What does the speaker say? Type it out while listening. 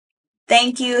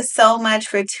Thank you so much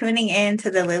for tuning in to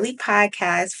the Lily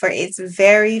Podcast for its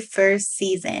very first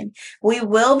season. We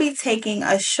will be taking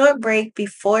a short break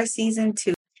before season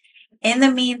two. In the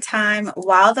meantime,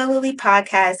 while the Lily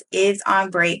Podcast is on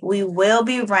break, we will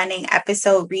be running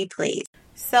episode replays.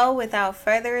 So, without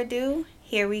further ado,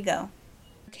 here we go.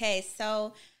 Okay,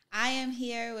 so I am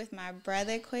here with my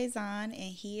brother Quazon, and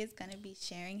he is going to be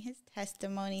sharing his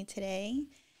testimony today.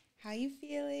 How you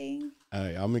feeling?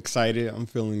 I'm excited. I'm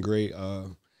feeling great.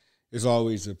 It's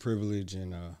always a privilege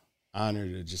and an honor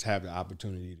to just have the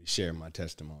opportunity to share my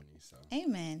testimony. So,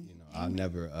 Amen. I'll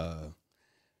never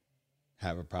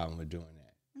have a problem with doing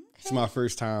that. Okay. It's my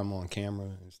first time on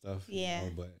camera and stuff. Yeah.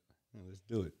 But let's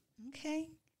do it. Okay.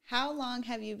 How long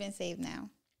have you been saved now?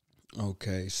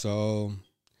 Okay, so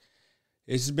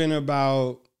it's been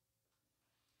about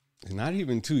not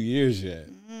even 2 years yet.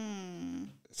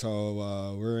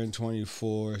 So we're in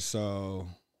 24, so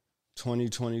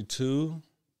 2022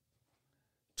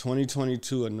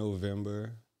 of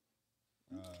November.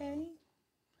 Okay.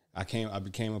 I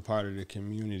became a part of the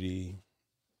community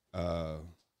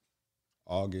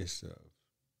August of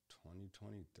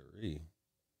 2023.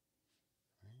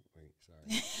 Wait,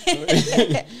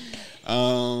 sorry.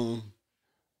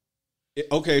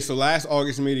 Okay, so last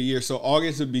August made a year. So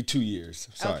August would be 2 years.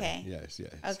 Sorry. Okay. Yes.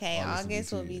 Okay,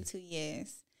 August will be years. 2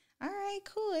 years. All right,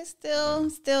 cool. It's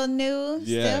still new,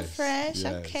 Yes, still fresh.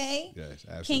 yes, Okay. Yes,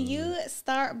 absolutely. Can you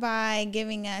start by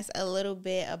giving us a little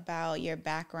bit about your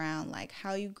background, like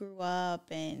how you grew up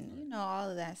and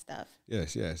all of that stuff?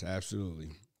 Yes,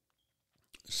 absolutely.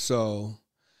 So,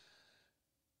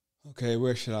 okay,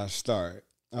 where should I start?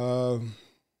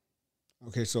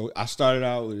 Okay, so I started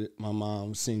out with my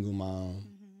mom, single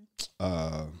mom.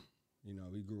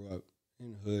 We grew up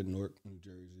in the hood, Newark, New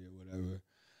Jersey, or whatever.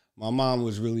 My mom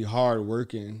was really hard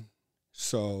working,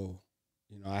 so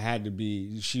I had to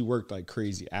be. She worked like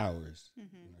crazy hours.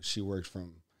 She worked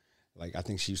from I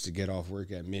think she used to get off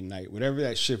work at midnight, whatever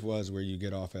that shift was where you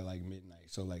get off at like midnight.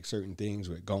 So like certain things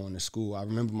with going to school. I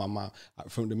remember my mom.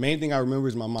 From the main thing I remember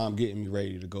is my mom getting me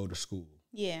ready to go to school.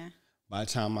 Yeah. By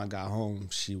the time I got home,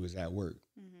 she was at work.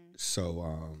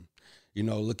 So,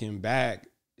 looking back,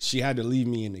 she had to leave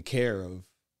me in the care of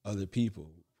other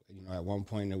people. At one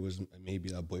point, there was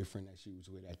maybe a boyfriend that she was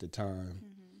with at the time.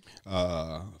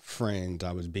 Friends,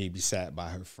 I was babysat by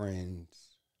her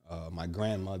friends, my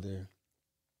grandmother.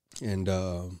 And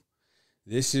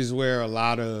this is where a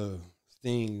lot of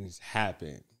things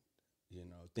happened,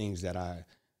 things that I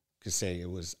could say it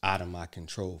was out of my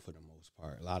control for the most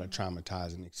part. A lot of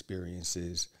traumatizing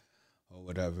experiences or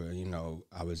whatever.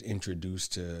 I was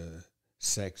introduced to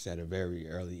sex at a very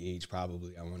early age,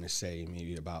 probably, I want to say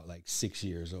maybe about like 6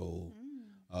 years old.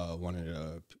 One of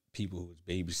the people who was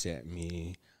babysat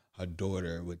me, her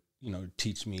daughter would,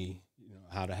 teach me,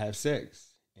 how to have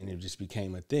sex. And it just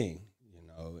became a thing, and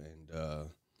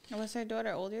Was her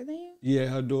daughter older than you? yeah,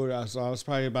 her daughter. I was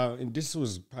probably and this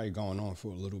was probably going on for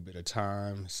a little bit of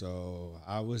time. So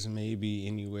I was maybe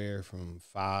anywhere from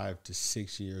 5 to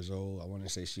 6 years old. I want to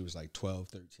say she was like 12,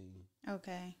 13.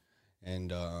 Okay.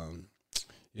 And,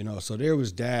 so there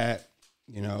was that,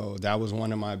 that was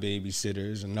one of my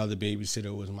babysitters. Another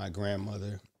babysitter was my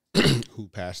grandmother who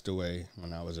passed away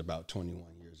when I was about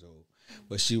 21 years old.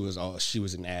 But she was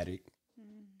an addict.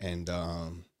 And,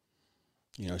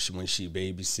 when she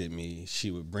babysit me,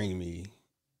 she would bring me.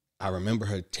 I remember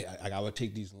her. I would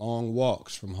take these long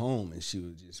walks from home, and she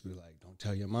would just be like, "Don't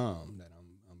tell your mom that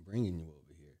I'm bringing you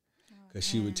over here," because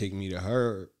she would take me to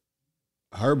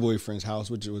her boyfriend's house,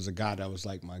 which was a guy that was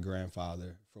like my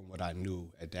grandfather from what I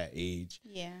knew at that age.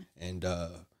 Yeah. And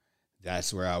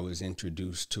that's where I was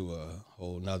introduced to a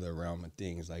whole nother realm of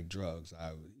things like drugs.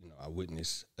 I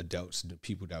witnessed adults, the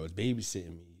people that was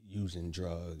babysitting me, using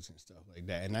drugs and stuff like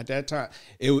that. And at that time,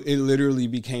 it literally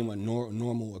became a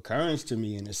normal occurrence to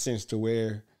me in a sense to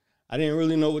where I didn't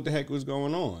really know what the heck was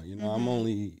going on. I'm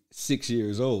only 6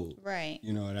 years old. Right.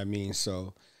 You know what I mean?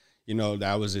 So,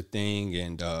 that was a thing.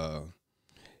 And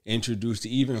introduced to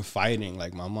even fighting.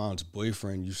 Like my mom's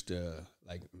boyfriend used to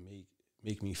like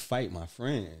make me fight my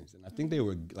friends. And I think they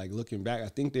were like, looking back, I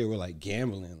think they were like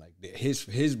gambling. Like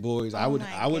his boys, I would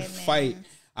fight.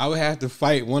 I would have to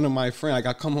fight one of my friends.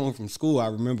 Like I come home from school, I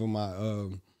remember my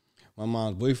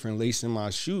mom's boyfriend lacing my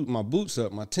boots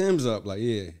up, my Timbs up. Like,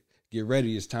 yeah, get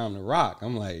ready, it's time to rock.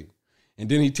 I'm like, And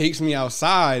then he takes me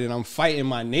outside and I'm fighting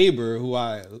my neighbor who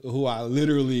I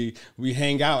literally, we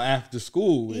hang out after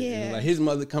school with. Yeah. And like his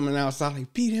mother coming outside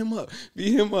like, beat him up. And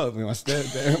my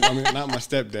stepdad, I mean, not my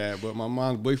stepdad, but my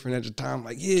mom's boyfriend at the time,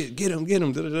 like, yeah, get him,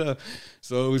 da, da, da.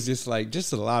 So it was just like,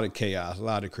 just a lot of chaos, a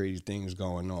lot of crazy things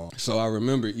going on. So I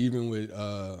remember even with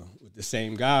the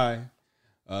same guy,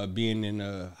 being in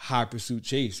a high pursuit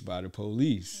chase by the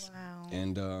police. Wow.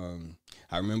 And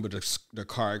I remember the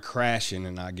car crashing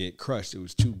and I get crushed. It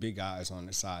was two big guys on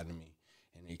the side of me.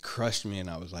 And they crushed me and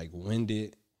I was like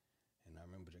winded. And I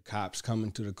remember the cops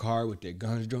coming to the car with their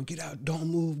guns drawn. Get out, don't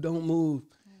move, don't move.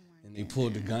 And they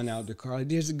pulled the gun out the car. Like,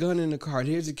 there's a gun in the car.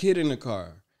 There's a kid in the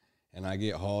car. And I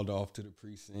get hauled off to the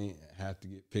precinct. I have to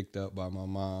get picked up by my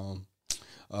mom.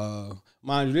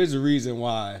 Mind you, there's a reason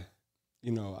why,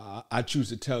 you know, I choose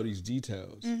to tell these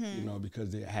details, you know,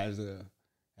 because it has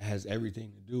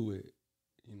everything to do with,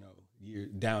 you know, you're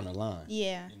down the line.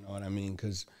 Yeah. You know what I mean?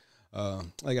 Because,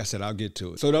 like I said, I'll get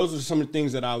to it. So those are some of the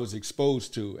things that I was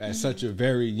exposed to at such a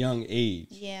very young age.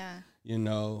 Yeah. You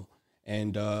know,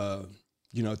 and,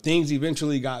 you know, things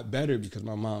eventually got better because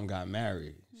my mom got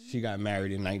married. She got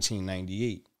married in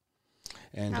 1998.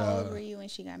 And how old were you when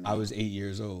she got married? I was 8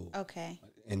 years old. Okay.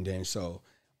 And then so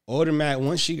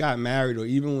once she got married or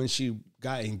even when she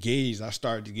got engaged, I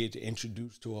started to get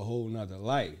introduced to a whole nother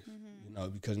life. You know,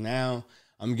 because now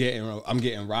I'm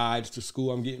getting rides to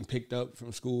school. I'm getting picked up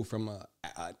from school from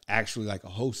actually like a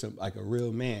host, like a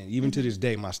real man. Even to this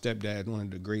day, my stepdad is one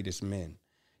of the greatest men.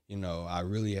 You know, I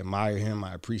really admire him.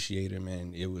 I appreciate him.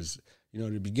 And it was, you know,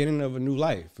 the beginning of a new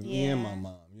life for me and my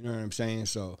mom. You know what I'm saying?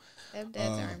 So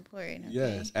stepdads are important. Okay?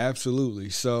 Yes, absolutely.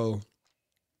 So,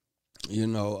 you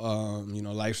know,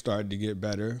 life started to get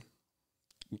better.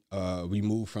 We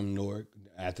moved from Newark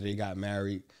after they got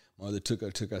married. Mother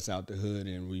took us out the hood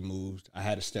and we moved. I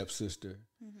had a stepsister,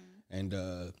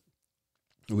 and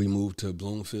we moved to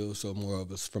Bloomfield. So more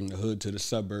of us from the hood to the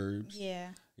suburbs. Yeah.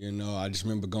 You know, I just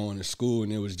remember going to school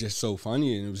and it was just so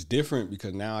funny and it was different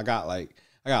because now I got like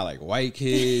white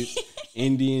kids,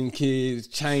 Indian kids,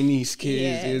 Chinese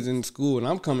kids is in school, and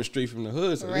I'm coming straight from the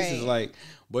hood. So this is like,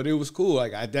 but it was cool.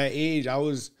 Like at that age, I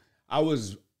was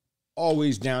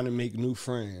always down to make new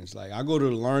friends. Like I go to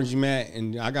the laundromat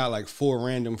and I got like 4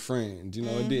 random friends. You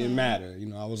know, it didn't matter. You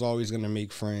know, I was always gonna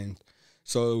make friends.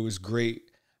 So it was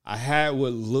great. I had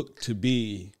what looked to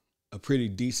be a pretty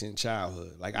decent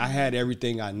childhood. Like I had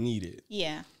everything I needed.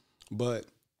 Yeah. But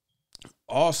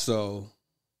also,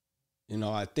 you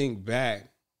know, I think back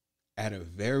at a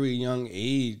very young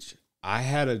age, I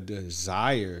had a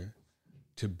desire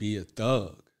to be a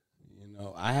thug. You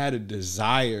know, I had a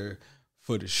desire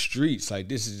for the streets. Like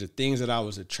this is the things that I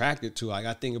was attracted to. Like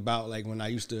I think about like when I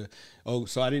used to,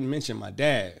 so I didn't mention my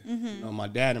dad. You know, my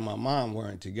dad and my mom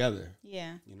weren't together.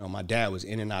 Yeah. You know, my dad was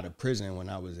in and out of prison when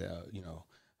I was, you know,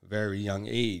 a very young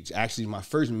age. Actually, my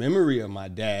first memory of my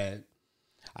dad,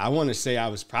 I want to say I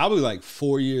was probably like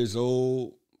 4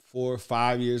 or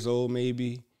 5 years old,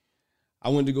 maybe. I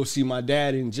went to go see my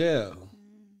dad in jail.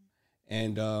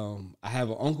 And I have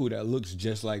an uncle that looks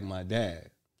just like my dad.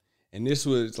 And this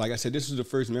was, like I said, this was the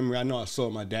first memory. I know I saw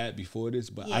my dad before this,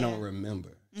 but I don't remember.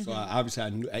 So obviously I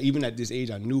knew, even at this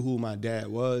age, I knew who my dad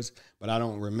was, but I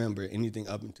don't remember anything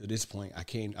up until this point.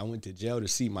 I went to jail to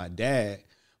see my dad,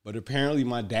 but apparently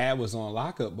my dad was on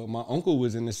lockup, but my uncle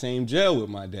was in the same jail with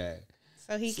my dad.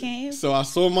 So he came? So I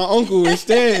saw my uncle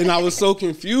instead, and I was so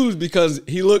confused because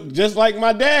he looked just like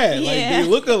my dad. Like, they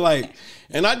look alike.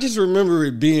 And I just remember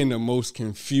it being the most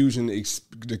confusing experience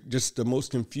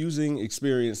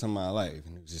of my life.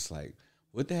 And it was just like,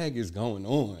 what the heck is going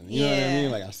on? You know what I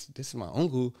mean? Like, this is my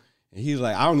uncle. And he's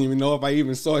like, I don't even know if I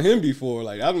even saw him before.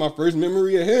 Like, that was my first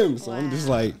memory of him. So I'm just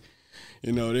like,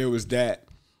 you know, there was that.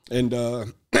 And,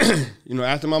 you know,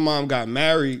 after my mom got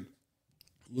married,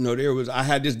 you know, I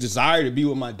had this desire to be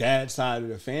with my dad's side of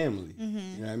the family. You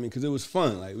know what I mean? Because it was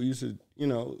fun. Like, we used to, you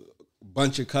know, a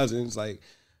bunch of cousins, like,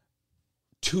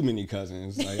 too many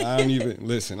cousins. Like, I don't even,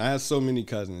 listen, I had so many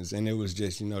cousins, and it was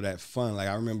just, you know, that fun. Like,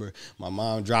 I remember my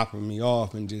mom dropping me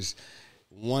off, and just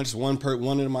once one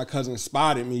of my cousins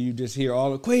spotted me, you just hear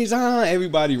all the Quazon,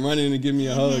 everybody running to give me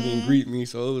a hug and greet me.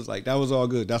 So it was like, that was all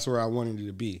good. That's where I wanted it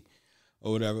to be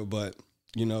or whatever. But,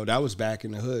 you know, that was back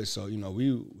in the hood. So, you know,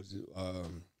 we was,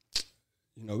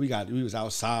 you know, we was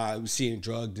outside, we seeing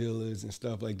drug dealers and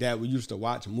stuff like that. We used to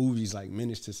watch movies like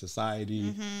Menace to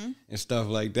Society and stuff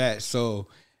like that. So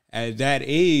at that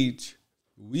age,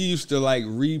 we used to like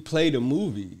replay the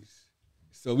movies.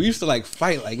 So we used to like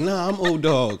fight, like, nah, I'm old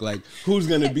dog. Like, who's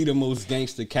gonna be the most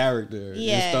gangster character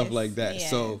and stuff like that. Yes.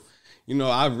 So, you know,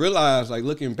 I realized, like,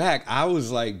 looking back, I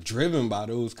was like driven by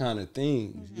those kind of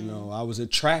things. You know, I was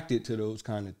attracted to those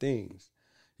kind of things.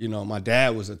 You know, my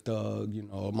dad was a thug, you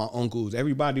know, my uncles,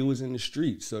 everybody was in the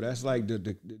streets. So that's like the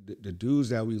dudes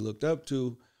that we looked up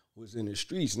to was in the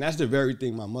streets. And that's the very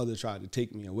thing my mother tried to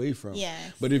take me away from.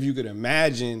 Yes. But if you could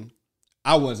imagine,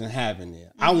 I wasn't having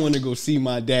it. I want to go see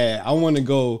my dad. I want to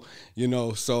go, you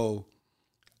know, so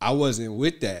I wasn't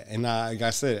with that. And like I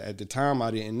said, at the time,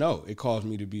 I didn't know. It caused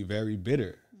me to be very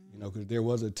bitter, you know, because there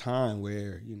was a time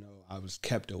where, you know, I was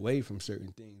kept away from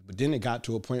certain things. But then it got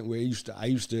to a point where I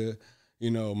used to, you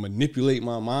know, manipulate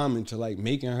my mom into like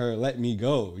making her let me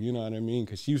go. You know what I mean?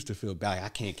 Because she used to feel bad. I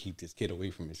can't keep this kid away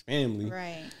from his family.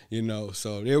 Right. You know,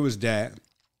 so there was that.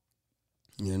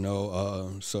 You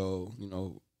know,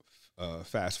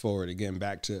 fast forward again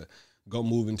back to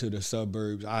moving to the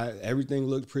suburbs. Everything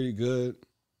looked pretty good.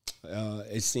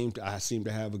 I seemed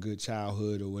to have a good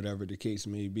childhood or whatever the case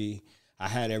may be. I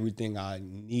had everything I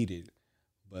needed,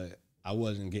 but I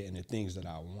wasn't getting the things that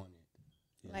I wanted.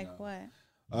 Like know?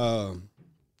 What?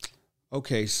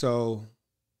 Okay, so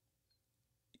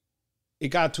it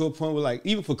got to a point where, like,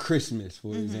 even for Christmas,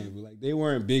 for example, like they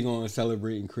weren't big on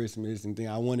celebrating Christmas and things.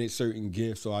 I wanted certain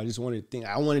gifts, so I just wanted things.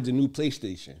 I wanted the new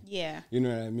PlayStation. Yeah. You know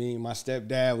what I mean? My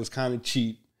stepdad was kind of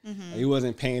cheap. He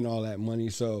wasn't paying all that money,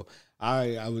 so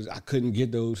I couldn't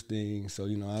get those things. So,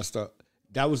 you know,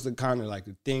 that was the kind of like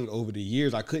the thing over the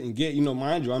years I couldn't get. You know,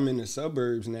 mind you, I'm in the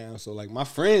suburbs now, so like my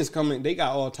friends coming, they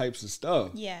got all types of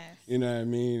stuff. Yes. You know what I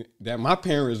mean? That my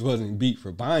parents wasn't beat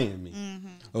for buying me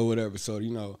or whatever. So,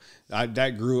 you know, I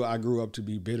grew up to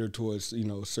be bitter towards, you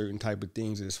know, certain type of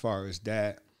things as far as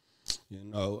that. You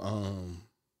know,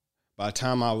 by the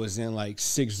time I was in like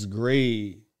 6th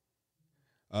grade,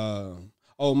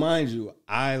 mind you,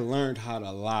 I learned how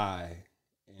to lie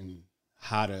and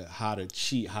how to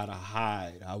cheat, how to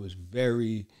hide. I was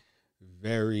very,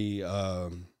 very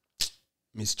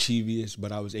mischievous,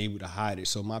 but I was able to hide it.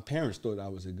 So my parents thought I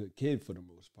was a good kid for the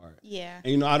most part. Yeah.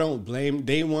 And, you know, I don't blame.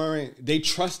 They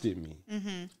trusted me.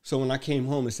 So when I came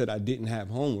home and said I didn't have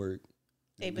homework,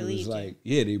 they believed you.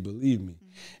 Yeah, they believed me.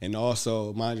 And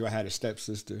also, mind you, I had a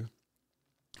stepsister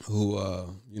who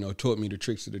you know, taught me the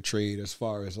tricks of the trade as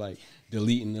far as like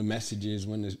deleting the messages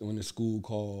when the school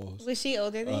calls. Was she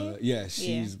older than you? Yeah,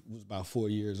 she was about 4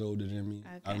 years older than me.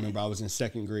 Okay. I remember I was in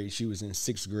 2nd grade, she was in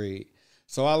 6th grade.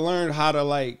 So I learned how to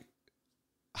like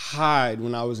hide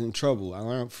when I was in trouble. I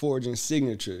learned forging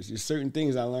signatures. There's certain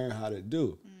things I learned how to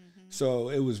do. So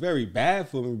it was very bad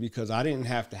for me because I didn't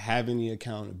have to have any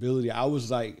accountability. I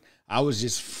was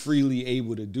just freely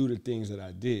able to do the things that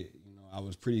I did. I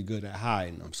was pretty good at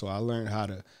hiding them. So I learned how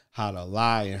to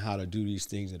lie and how to do these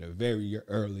things at a very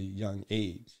early, young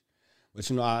age. But,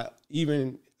 you know, I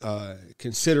even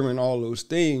considering all those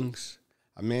things,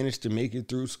 I managed to make it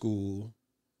through school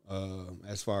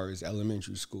as far as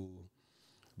elementary school.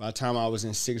 By the time I was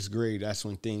in 6th grade, that's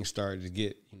when things started to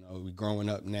get, you know, we growing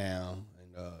up now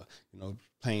and, you know,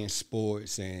 playing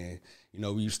sports. And, you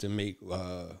know, we used to make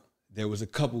there was a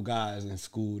couple guys in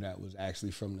school that was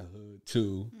actually from the hood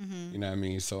too. You know what I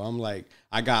mean? So I'm like,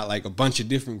 I got like a bunch of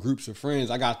different groups of friends.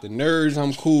 I got the nerds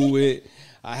I'm cool with.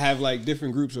 I have like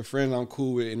different groups of friends I'm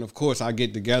cool with, and of course I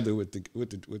get together with the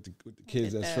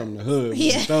kids that's from the hood,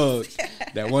 with the thugs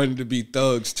that wanted to be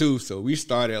thugs too. So we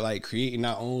started like creating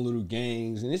our own little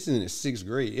gangs, and this is in the 6th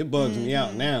grade. It bugs me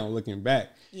out now looking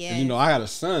back. Yeah, you know, I got a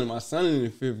son. My son in the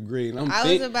 5th grade. And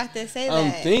I was about to say that.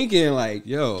 I'm thinking like,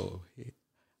 yo.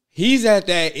 He's at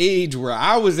that age where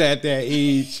I was at that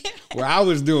age where I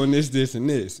was doing this, and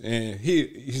this. And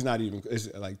he's not even, it's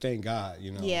like, thank God,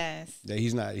 you know. Yes. That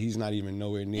he's not even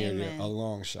nowhere near a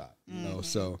long shot, you know.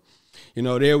 So, you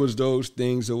know, there was those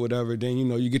things or whatever. Then, you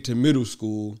know, you get to middle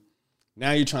school.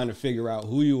 Now you're trying to figure out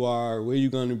who you are, where you're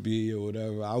going to be or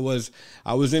whatever. I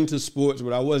was into sports,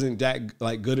 but I wasn't that,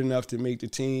 like, good enough to make the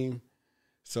team.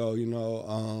 So, you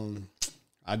know,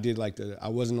 I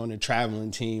wasn't on the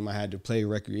traveling team. I had to play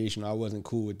recreational. I wasn't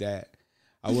cool with that.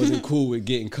 I wasn't cool with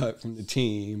getting cut from the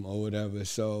team or whatever.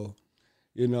 So,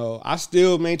 you know, I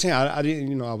still maintain. I didn't,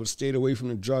 you know, I was stayed away from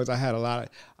the drugs. I had a lot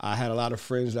of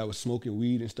friends that was smoking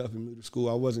weed and stuff in middle school.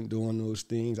 I wasn't doing those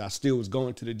things. I still was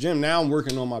going to the gym. Now I'm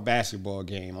working on my basketball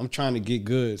game. I'm trying to get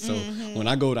good. So when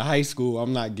I go to high school,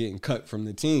 I'm not getting cut from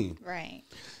the team. Right.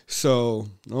 So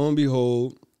lo and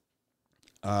behold,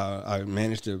 I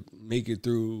managed to make it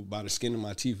through by the skin of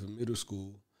my teeth in middle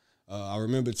school. I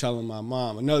remember telling my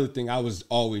mom, another thing, I was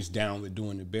always down with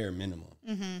doing the bare minimum.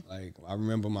 Like, I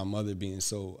remember my mother being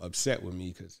so upset with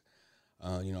me because,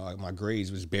 you know, my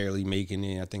grades was barely making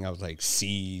it. I think I was like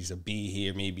C's, a B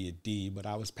here, maybe a D, but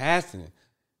I was passing it.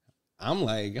 I'm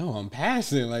like, yo, I'm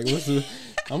passing. Like, what's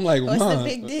the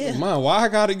big deal? Mom, why I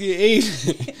gotta get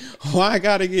A's? Why I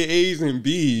gotta get A's and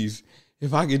B's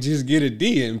if I could just get a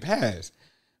D and pass?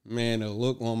 Man, the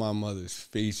look on my mother's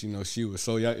face, you know, she was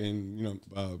so young, and, you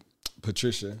know,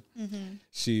 Patricia,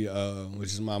 she, which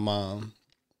is my mom,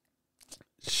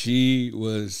 she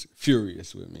was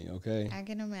furious with me, okay? I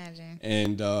can imagine.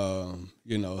 And,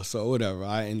 you know, so whatever,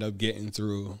 I end up getting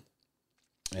through.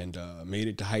 and made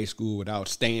it to high school without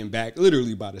staying back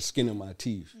literally by the skin of my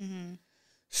teeth. Mm-hmm.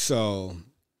 So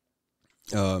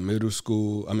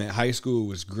high school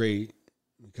was great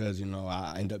because,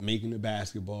 I ended up making the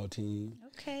basketball team.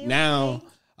 Okay. Now,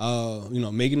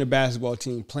 making the basketball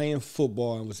team, playing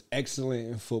football, and was excellent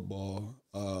in football.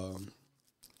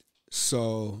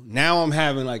 So now I'm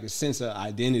having like a sense of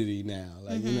identity now.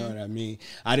 Like, you know what I mean?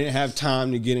 I didn't have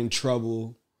time to get in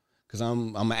trouble because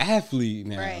I'm an athlete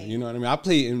now. Right. You know what I mean? I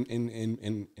played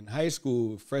in high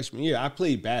school freshman year. I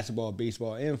played basketball,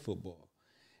 baseball, and football.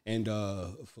 And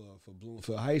for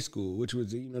Bloomfield High School, which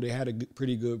was, they had a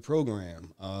pretty good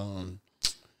program.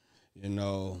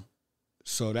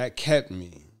 So that kept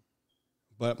me.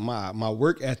 But my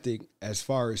work ethic as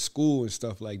far as school and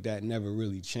stuff like that never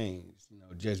really changed.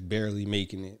 Just barely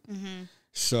making it. Mm-hmm.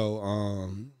 So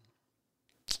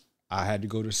I had to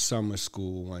go to summer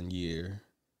school one year,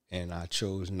 and I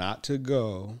chose not to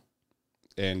go.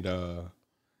 And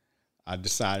I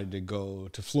decided to go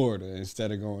to Florida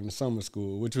instead of going to summer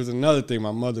school, which was another thing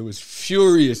my mother was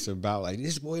furious about. Like,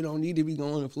 this boy don't need to be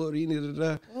going to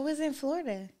Florida. What was in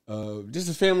Florida? Just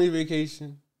a family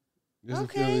vacation. Just a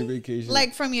family vacation.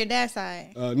 Like from your dad's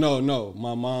side? No.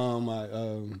 My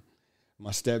mom, my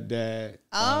stepdad.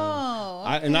 Oh.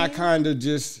 Okay. I kind of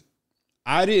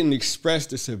I didn't express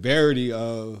the severity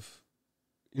of,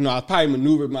 I probably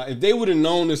maneuvered if they would have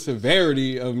known the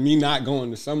severity of me not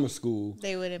going to summer school,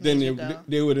 they would have made you go.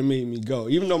 They would have made me go,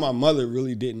 even though my mother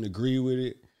really didn't agree with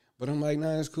it. But I'm like,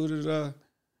 nah, it's cool.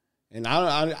 And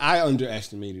I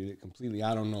underestimated it completely.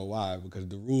 I don't know why, because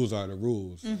the rules are the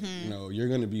rules. Mm-hmm. Like, you're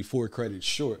going to be 4 credits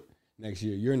short next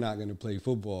year. You're not going to play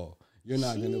football. You're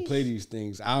not going to play these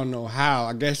things. I don't know how.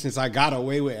 I guess since I got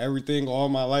away with everything all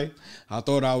my life, I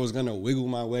thought I was going to wiggle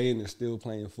my way into still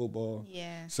playing football.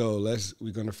 Yeah. So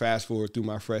we're going to fast forward through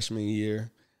my freshman year,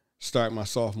 start my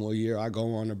sophomore year. I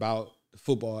go on about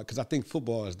football because I think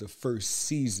football is the first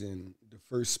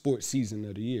sports season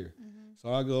of the year. Mm-hmm.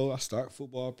 So I start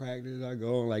football practice. I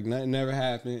go, like nothing ever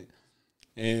happened.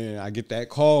 And I get that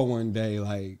call one day,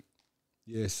 like,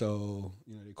 yeah, so,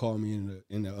 they call me in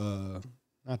the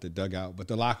not the dugout, but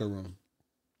the locker room.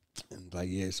 And like,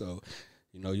 yeah, so,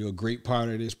 you're a great part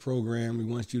of this program. We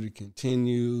want you to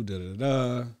continue,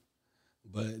 da-da-da.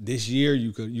 But this year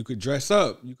you could dress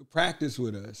up. You could practice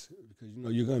with us because,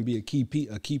 you're going to be a key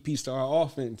piece to our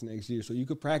offense next year. So you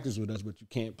could practice with us, but you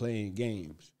can't play in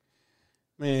games.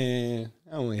 Man,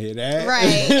 I don't want to hear that.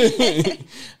 Right.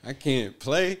 I can't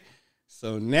play.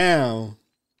 So now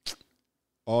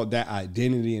all that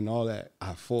identity and all that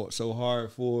I fought so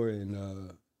hard for,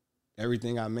 and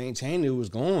everything I maintained, it was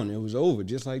gone. It was over,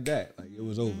 just like that. Like, it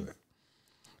was over.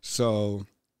 So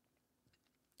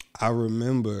I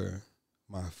remember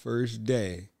my first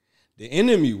day. The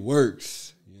enemy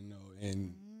works,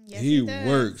 and yes, he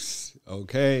works,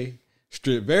 okay?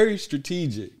 Very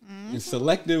strategic and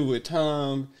selective with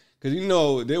time.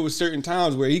 Because, there were certain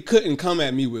times where he couldn't come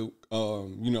at me with,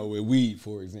 with weed,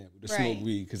 for example, to smoke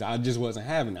weed, because I just wasn't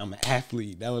having it. I'm an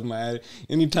athlete. That was my attitude.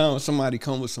 Anytime somebody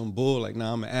come with some bull, like,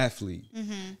 nah, I'm an athlete.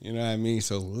 Mm-hmm. You know what I mean?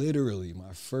 So literally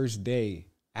my first day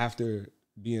after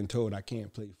being told I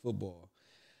can't play football.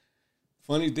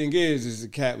 Funny thing is the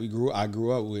cat I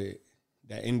grew up with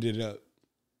that ended up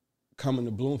coming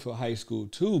to Bloomfield High School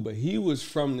too, but he was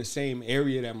from the same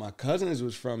area that my cousins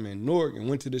was from in Newark and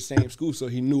went to the same school, so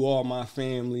he knew all my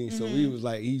family. So we was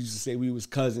like, he used to say we was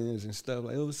cousins and stuff,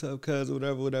 like, oh, what's up, cuz,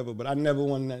 whatever. But I never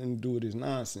wanted nothing to do with his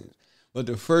nonsense. But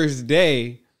the first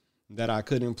day that I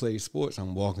couldn't play sports,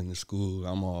 I'm walking to school,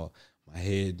 I'm all, my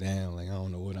head down, like, I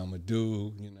don't know what I'm gonna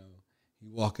do, He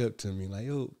walk up to me like,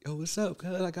 yo, what's up,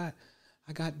 cuz? I got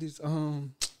this,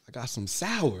 I got some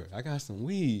sour, I got some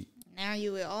weed. Now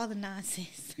you with all the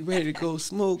nonsense. You ready to go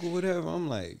smoke or whatever? I'm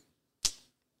like,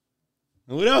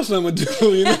 what else I'm gonna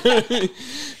do?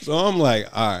 So I'm like,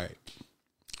 all right.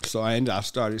 So I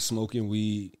started smoking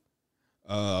weed.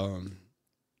 So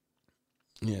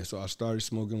I started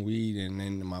smoking weed, and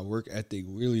then my work ethic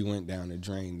really went down the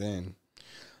drain then.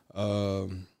 So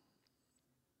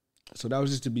that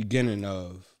was just the beginning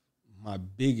of my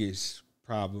biggest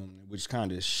problem, which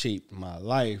kind of shaped my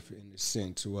life in a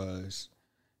sense was,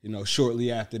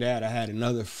 shortly after that, I had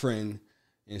another friend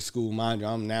in school. Mind you,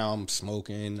 I'm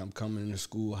smoking. I'm coming to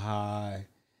school high.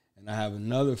 And I have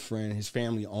another friend. His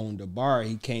family owned a bar.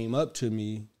 He came up to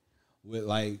me with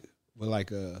a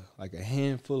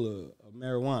handful of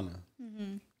marijuana.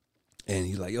 Mm-hmm. And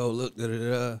he's like, yo, look,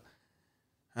 da-da-da.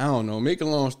 I don't know. Make a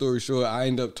long story short, I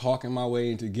ended up talking my way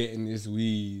into getting this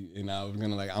weed. And I was I'm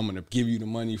going to give you the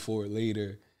money for it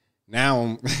later. now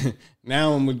I'm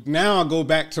now I go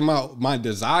back to my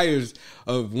desires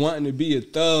of wanting to be a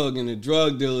thug and a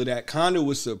drug dealer that kind of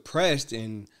was suppressed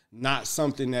and not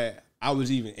something that I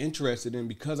was even interested in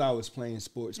because I was playing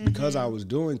sports, because I was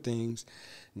doing things.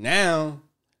 Now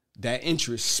that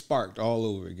interest sparked all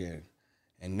over again.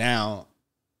 And now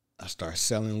I start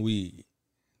selling weed.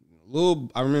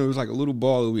 I remember it was like a little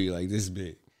ball of weed, like this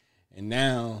big. And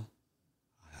now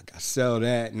I sell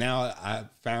that. Now I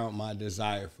found my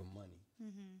desire for money.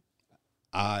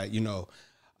 I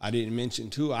didn't mention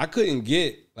too, I couldn't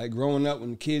get, like growing up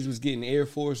when the kids was getting Air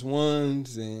Force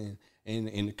Ones and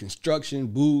the construction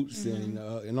boots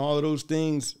and all of those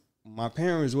things. My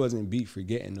parents wasn't beat for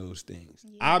getting those things.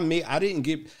 Yeah.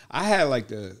 I had like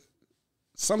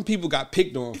some people got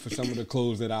picked on for some of the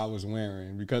clothes that I was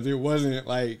wearing because it wasn't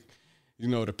like,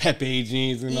 the Pepe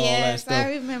jeans and all that stuff. Yes,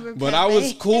 I remember But Pepe. I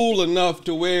was cool enough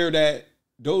to wear that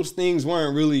those things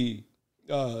weren't really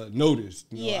noticed.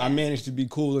 I managed to be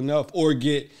cool enough or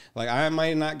get, like, I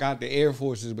might not got the Air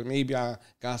Forces, but maybe I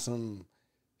got some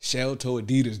shell toe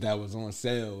Adidas that was on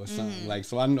sale or something. Like,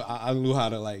 so I knew how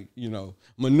to, like,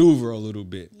 maneuver a little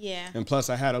bit. Yeah. And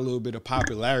plus I had a little bit of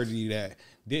popularity that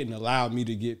didn't allow me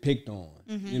to get picked on.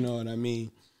 You know what I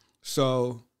mean?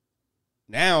 So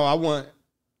now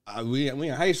we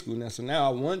in high school now, so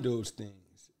now I want those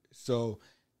things. So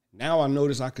now I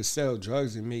notice I could sell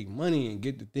drugs and make money and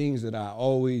get the things that I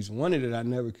always wanted that I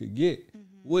never could get,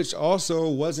 which also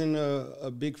wasn't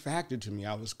a big factor to me.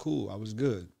 I was cool. I was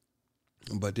good.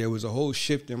 But there was a whole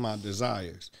shift in my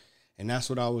desires, and that's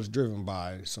what I was driven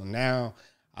by. So now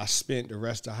I spent the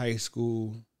rest of high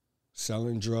school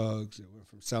selling drugs. It went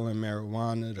from selling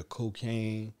marijuana to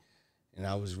cocaine, and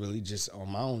I was really just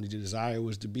on my only desire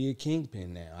was to be a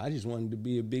kingpin now. I just wanted to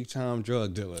be a big-time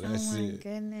drug dealer. That's it. Oh, my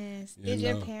goodness. Did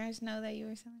your parents know that you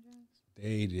were selling drugs?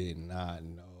 They did not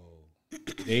know.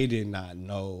 They did not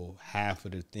know half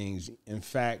of the things. In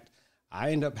fact,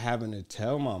 I ended up having to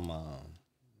tell my mom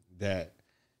that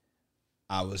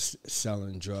I was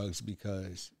selling drugs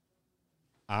because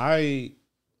I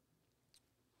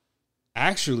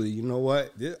actually, you know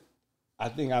what? I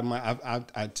think I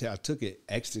took an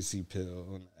ecstasy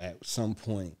pill at some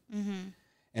point.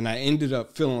 And I ended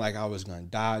up feeling like I was going to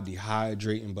die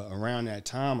dehydrating. But around that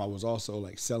time, I was also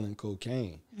like selling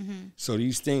cocaine. So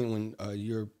these things, when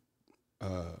you're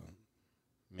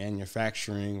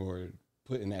manufacturing or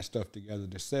putting that stuff together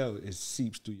to sell, it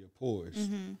seeps through your pores.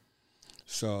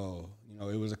 So,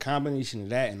 it was a combination of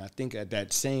that. And I think at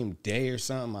that same day or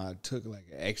something, I took like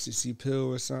an ecstasy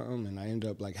pill or something. And I ended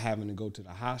up like having to go to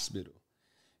the hospital.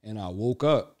 And I woke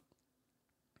up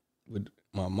with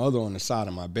my mother on the side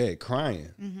of my bed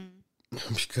crying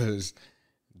because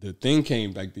the thing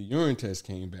came back, the urine test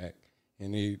came back.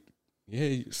 And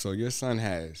so your son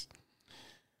has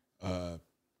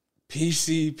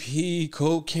PCP,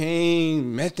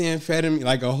 cocaine, methamphetamine,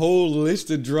 like a whole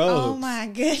list of drugs. Oh, my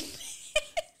goodness.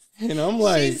 And I'm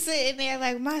like, she's sitting there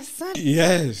like, my son.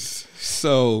 Yes.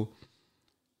 So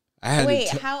I had Wait,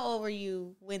 how old were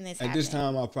you when this happened? At this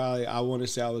time, I want to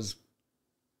say I was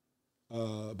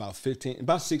about 15,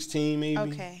 about 16 maybe.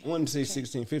 Okay. I wanted to say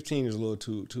 16. 15 is a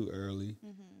little too early.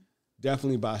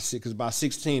 Definitely because by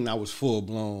 16, I was full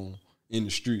blown in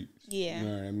the streets. Yeah. You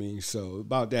know what I mean? So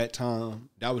about that time,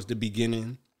 that was the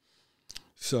beginning.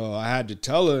 So I had to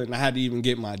tell her, and I had to even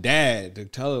get my dad to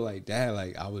tell her, like, Dad,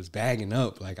 like, I was bagging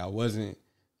up. Like, I wasn't,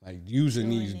 like, using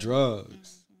these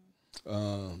drugs.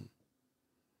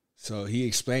 So he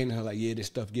explained to her, like, yeah, this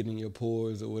stuff get in your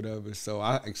pores or whatever. So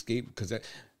I escaped because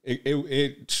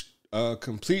it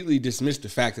completely dismissed the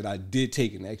fact that I did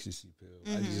take an ecstasy pill.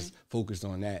 I just focused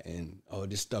on that and,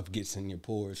 this stuff gets in your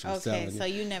pores from selling. Okay, so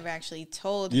you never actually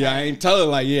told her. Yeah, I ain't tell her,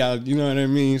 like, yeah, you know what I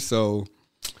mean? So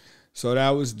that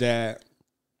was that.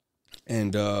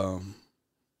 And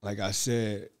like I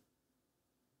said,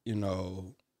 I'm not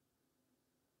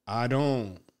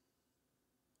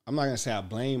going to say I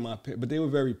blame my parents, but they were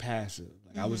very passive.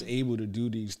 Like I was able to do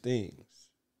these things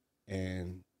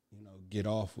and, get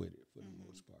off with it for the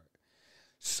most part.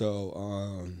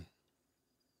 So,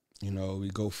 we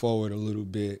go forward a little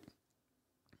bit.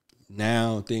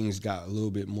 Now things got a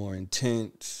little bit more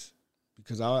intense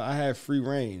because I had free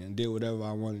reign and did whatever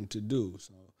I wanted to do.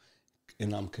 So,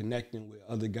 and I'm connecting with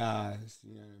other guys,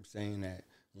 you know what I'm saying, that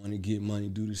want to get money,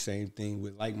 do the same thing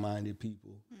with like-minded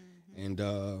people. And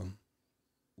a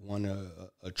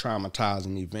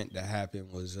traumatizing event that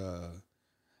happened was I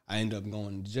ended up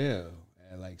going to jail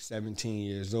at like 17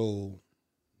 years old.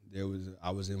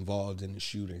 I was involved in a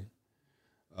shooting,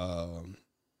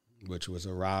 which was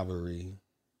a robbery,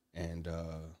 and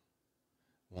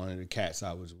one of the cats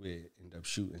I was with ended up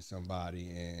shooting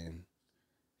somebody, and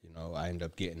I end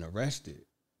up getting arrested.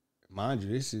 Mind you,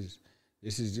 this is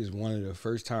just one of the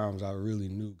first times I really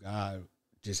knew God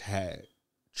just had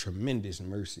tremendous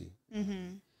mercy.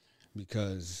 Mm-hmm.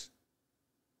 Because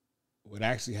what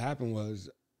actually happened was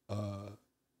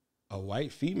a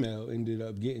white female ended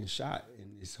up getting shot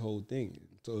in this whole thing.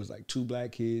 So it was like 2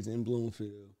 black kids in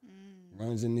Bloomfield,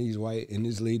 runs in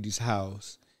this lady's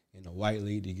house, and a white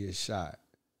lady gets shot.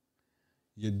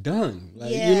 You're done.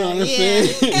 Like, you know what I'm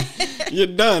saying? You're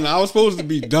done. I was supposed to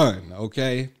be done,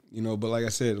 okay? But like I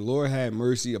said, the Lord had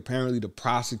mercy. Apparently the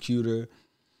prosecutor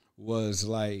was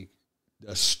like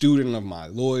a student of my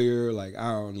lawyer. Like,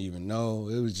 I don't even know.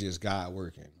 It was just God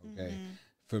working, okay?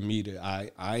 For me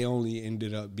I only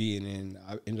ended up being in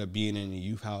the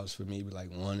youth house for maybe like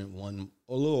a little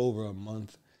over a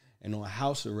month, and on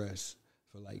house arrest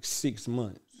for like 6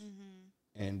 months.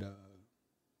 And,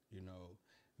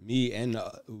 me and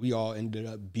we all ended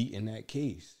up beating that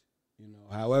case.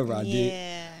 However, I did.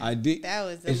 That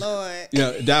was the Lord.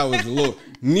 Yeah, that was the Lord.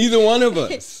 Neither one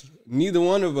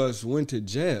of us went to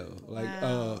jail. Like,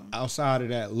 outside of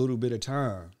that little bit of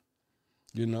time.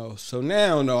 So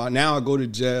now I go to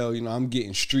jail. I'm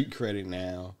getting street credit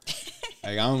now.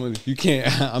 Like, I'm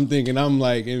thinking I'm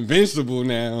like invincible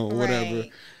now or whatever. Right.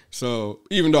 So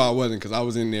even though I wasn't, because I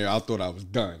was in there, I thought I was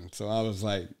done. So I was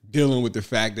like dealing with the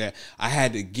fact that I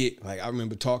had to get, like, I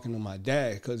remember talking to my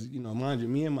dad, because, mind you,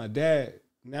 me and my dad,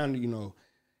 now,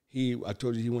 I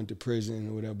told you he went to prison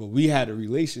or whatever, but we had a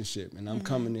relationship, and I'm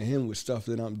coming to him with stuff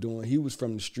that I'm doing. He was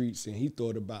from the streets, and he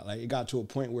thought about, like, it got to a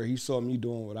point where he saw me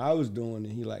doing what I was doing,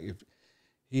 and if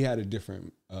he had a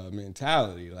different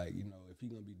mentality, like, if he's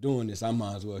going to be doing this, I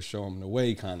might as well show him the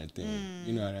way, kind of thing.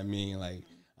 You know what I mean? Like,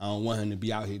 I don't want him to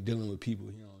be out here dealing with people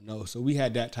he don't know. So we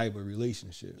had that type of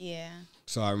relationship. Yeah.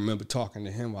 So I remember talking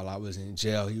to him while I was in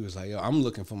jail. He was like, yo, I'm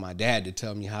looking for my dad to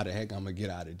tell me how the heck I'm going to get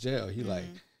out of jail. He like,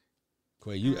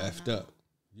 Quay, you effed up.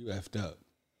 You effed up.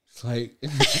 It's like,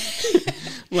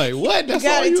 I'm like, what? That's you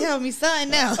gotta all tell me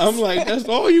something else. I'm like, that's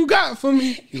all you got for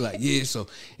me? He like, yeah, so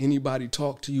anybody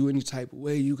talk to you any type of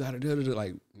way, you got to,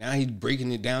 like, now he's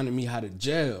breaking it down to me how to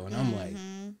jail. And I'm like,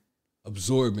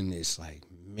 absorbing this, like,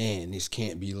 man, this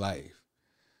can't be life.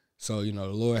 So, the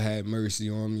Lord had mercy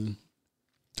on me.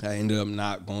 I ended up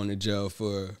not going to jail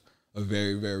for a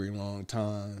very, very long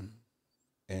time.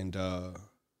 And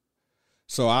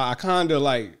so I kind of,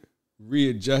 like,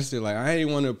 readjusted. Like, I ain't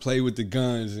want to play with the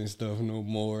guns and stuff no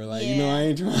more. Like, I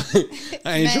ain't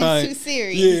trying. Too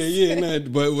serious. Yeah.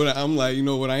 But I'm like,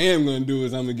 what I am going to do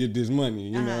is I'm going to get this money.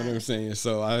 You know what I'm saying?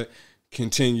 So I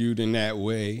continued in that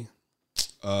way.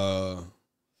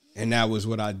 And that was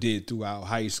what I did throughout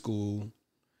high school.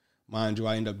 Mind you,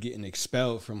 I ended up getting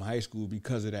expelled from high school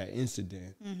because of that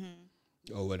incident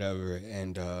or whatever.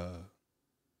 And lo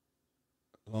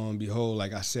and behold,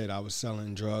 like I said, I was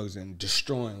selling drugs and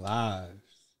destroying lives.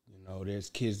 There's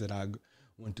kids that I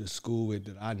went to school with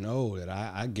that I know that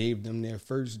I gave them their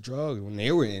first drugs when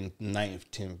they were in 9th,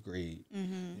 10th grade.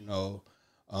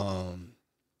 And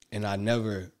I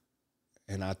never,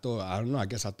 and I thought, I don't know, I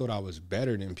guess I thought I was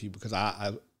better than people because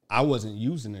I wasn't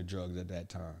using the drugs at that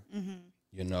time,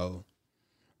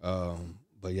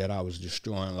 but yet I was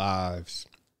destroying lives.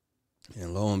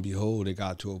 And lo and behold, it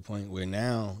got to a point where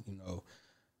now,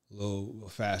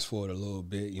 fast forward a little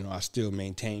bit, I still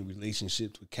maintain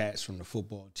relationships with cats from the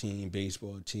football team,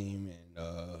 baseball team, and,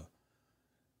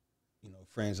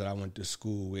 friends that I went to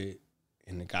school with.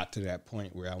 And it got to that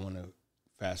point where I want to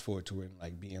fast forward to it,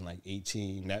 like being like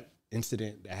 18. That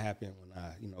incident that happened when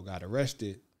I, got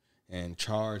arrested and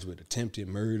charged with attempted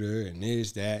murder and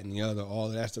this, that, and the other, all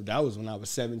of that stuff. That was when I was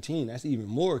 17. That's even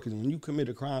more, because when you commit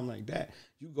a crime like that,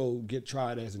 you go get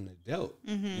tried as an adult.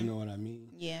 You know what I mean?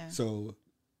 Yeah. So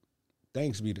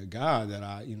thanks be to God that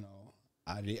I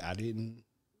didn't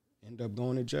end up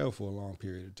going to jail for a long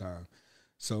period of time.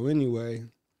 So anyway,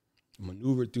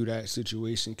 maneuvered through that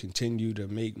situation, continued to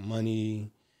make money.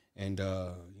 And,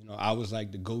 I was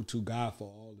like the go-to guy for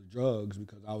all the drugs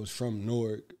because I was from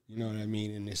Newark, you know what I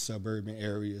mean, in this suburban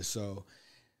area. So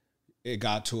it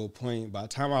got to a point, by the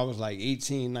time I was like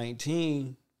 18,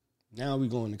 19, now we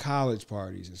going to college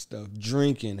parties and stuff,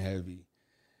 drinking heavy.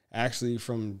 Actually,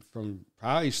 from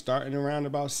probably starting around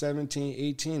about 17,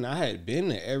 18, I had been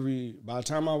to by the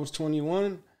time I was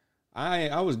 21,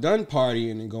 I was done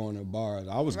partying and going to bars.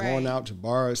 I was going out to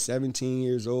bars, 17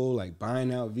 years old, like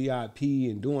buying out VIP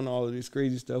and doing all of this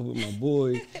crazy stuff with my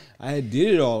boys. I had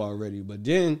did it all already. But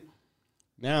then,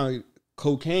 now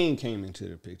cocaine came into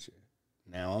the picture.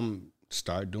 Now I'm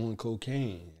start doing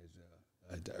cocaine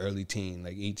at the early teen,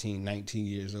 like 18, 19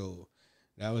 years old.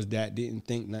 Didn't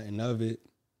think nothing of it.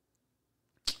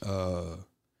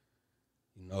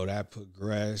 that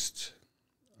progressed.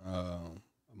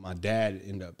 My dad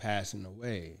ended up passing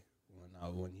away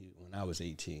when I was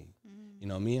 18.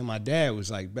 Me and my dad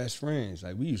was like best friends.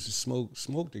 Like we used to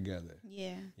smoke together.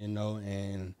 Yeah.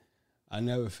 And I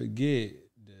never forget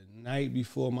the night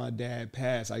before my dad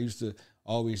passed. I used to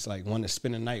always like want to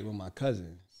spend a night with my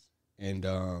cousins, and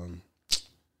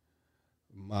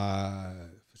I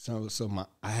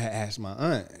had asked my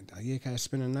aunt, like, yeah, can I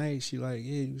spend a night? She like,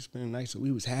 yeah, you spend a night. So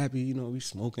we was happy, we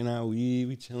smoking our weed,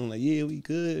 we chilling, like, yeah, we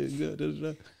good.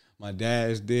 Da. My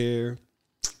dad's there,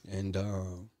 and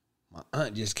my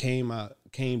aunt just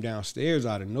came downstairs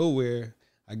out of nowhere.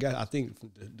 I think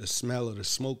the smell of the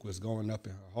smoke was going up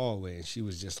in her hallway, and she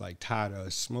was just like tired of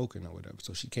us smoking or whatever.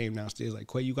 So she came downstairs like,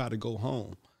 Quay, you got to go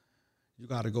home. You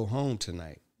got to go home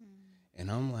tonight.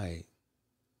 And I'm like,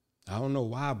 I don't know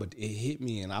why, but it hit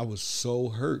me, and I was so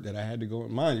hurt that I had to go.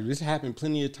 Mind you, this happened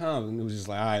plenty of times, and it was just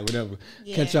like, all right, whatever.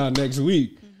 Yeah. Catch y'all next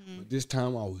week. But this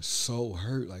time I was so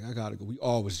hurt, like I gotta go. We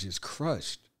all was just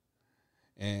crushed,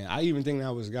 and I even think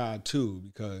that was God too,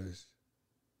 because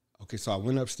so I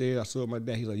went upstairs. I saw my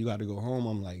dad. He's like, you got to go home.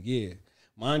 I'm like, yeah.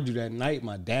 Mind you, that night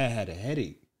my dad had a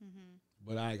headache,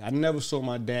 but I never saw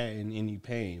my dad in any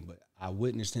pain, but I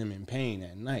witnessed him in pain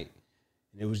that night.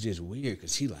 And it was just weird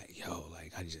because he like, yo,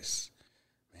 like I just,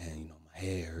 man, my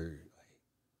head hurt. Like,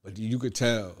 but you could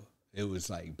tell it was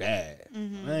like bad.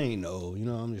 I ain't know,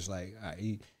 I'm just like, all right,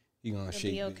 he gonna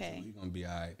shake it. Okay. He gonna be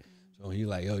all right. So he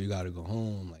like, yo, you gotta go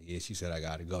home. I'm like, yeah, she said I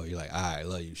gotta go. He like, all right,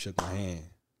 love you. Shook my hand.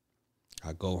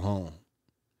 I go home.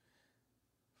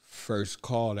 First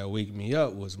call that wake me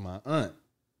up was my aunt,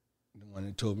 the one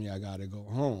that told me I gotta go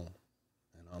home.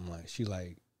 And I'm like, she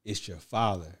like, it's your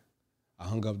father. I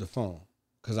hung up the phone.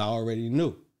 Cause I already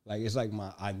knew, like it's like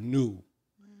I knew,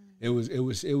 it was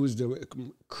the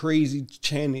crazy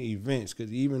chain of events.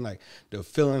 Cause even like the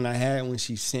feeling I had when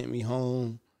she sent me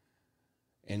home,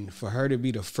 and for her to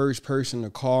be the first person to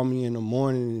call me in the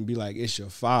morning and be like, "It's your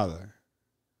father,"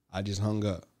 I just hung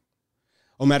up.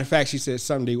 Oh, matter of fact, she said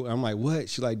something. I'm like, "What?"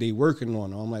 She like, "They working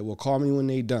on it." I'm like, "Well, call me when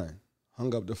they done."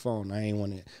 Hung up the phone. I ain't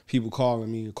want it. People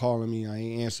calling me. I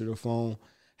ain't answer the phone.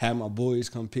 Had my boys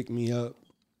come pick me up.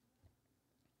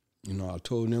 I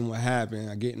told them what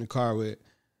happened. I get in the car with a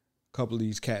couple of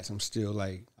these cats. I'm still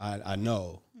like, I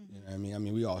know. You know what I mean? I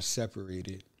mean, we all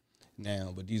separated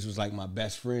now, but these was like my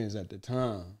best friends at the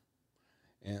time.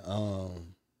 And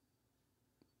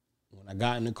when I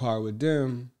got in the car with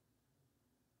them,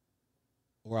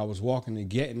 or I was walking to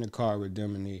get in the car with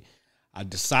them, and I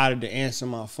decided to answer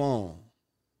my phone.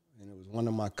 And it was one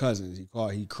of my cousins. He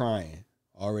called, he crying.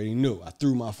 Already knew. I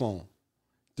threw my phone,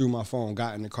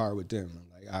 got in the car with them. I'm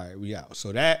like, all right, we out.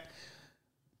 So that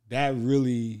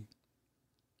really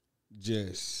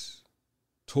just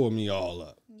tore me all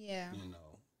up. Yeah.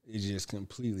 It just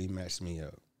completely messed me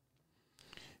up.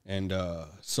 And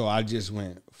so I just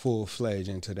went full-fledged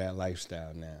into that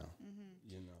lifestyle now.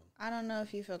 I don't know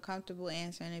if you feel comfortable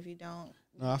answering. If you don't,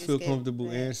 no, I feel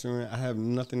comfortable answering. I have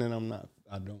nothing that I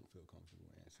don't feel comfortable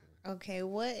answering. Okay,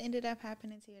 what ended up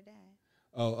happening to your dad?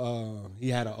 He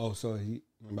had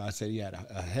remember I said he had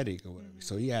a headache or whatever.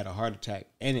 So he had a heart attack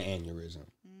and an aneurysm.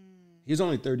 He's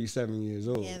only 37 years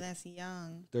old. Yeah, that's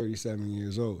young. 37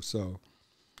 years old. So,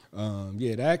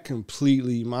 that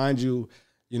completely, mind you,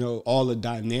 all the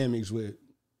dynamics with,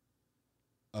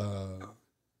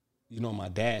 my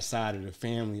dad's side of the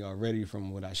family already,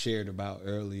 from what I shared about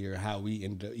earlier, how we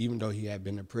ended up, even though he had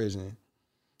been in prison,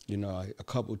 a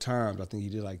couple times. I think he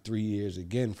did like 3 years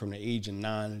again from the age of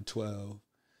 9 to 12.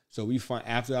 So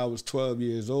after I was 12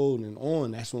 years old and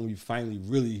on, that's when we finally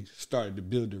really started to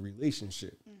build a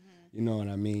relationship. You know what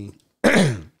I mean?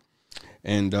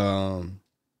 And,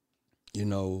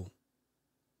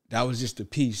 that was just a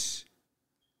piece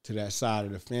to that side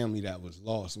of the family that was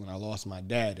lost. When I lost my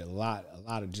dad, a lot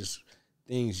of just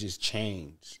things just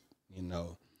changed, And,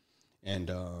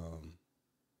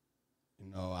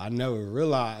 I never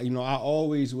realized, I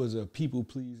always was a people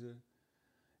pleaser.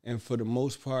 And for the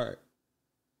most part,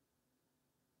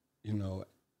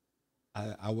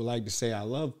 I would like to say I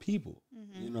love people.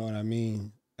 You know what I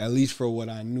mean? At least for what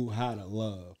I knew how to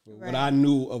love. For what I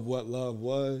knew of what love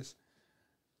was,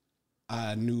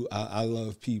 I knew I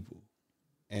love people.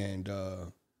 And,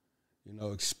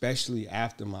 especially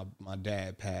after my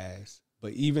dad passed,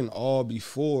 but even all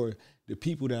before, the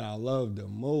people that I loved the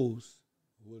most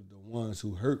were the ones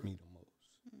who hurt me the most,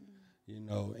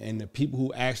 and the people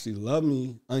who actually loved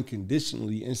me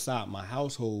unconditionally inside my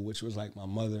household, which was like my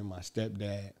mother and my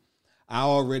stepdad, I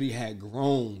already had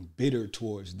grown bitter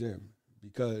towards them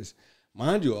because,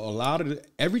 mind you, a lot of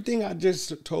everything I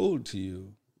just told to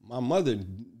you, my mother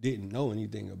didn't know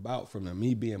anything about from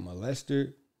me being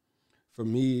molested. For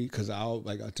me, because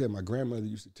like I tell my grandmother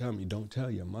used to tell me, don't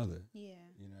tell your mother. Yeah.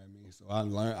 You know what I mean? So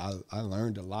I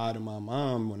learned a lot of my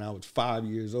mom when I was 5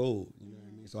 years old. You know what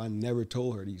I mean? So I never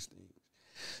told her these things.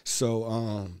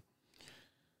 So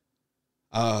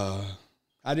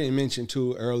I didn't mention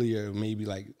too earlier, maybe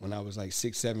like when I was like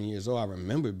 6, 7 years old, I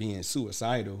remember being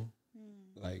suicidal,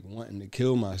 like wanting to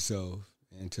kill myself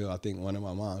until I think one of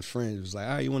my mom's friends was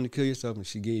like, you want to kill yourself? And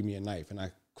she gave me a knife, and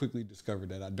I quickly discovered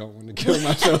that I don't want to kill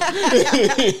myself.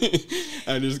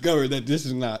 I discovered that this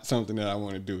is not something that I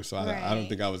want to do. So I don't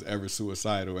think I was ever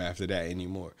suicidal after that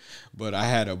anymore. But I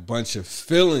had a bunch of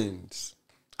feelings.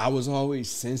 I was always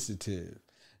sensitive.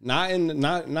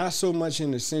 Not so much in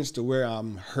the sense to where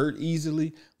I'm hurt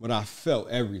easily, but I felt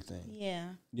everything. Yeah.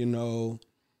 You know,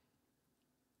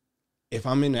 if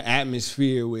I'm in the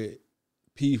atmosphere with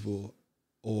people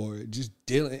or just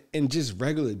dealing and just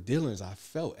regular dealings, I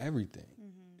felt everything.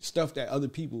 Stuff that other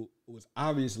people was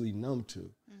obviously numb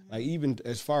to. Like even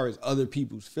as far as other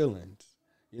people's feelings.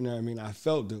 You know what I mean? I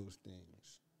felt those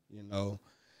things, you know.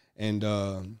 And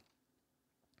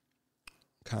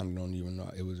kind of don't even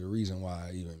know. It was a reason why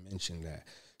I even mentioned that.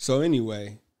 So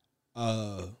anyway,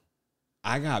 I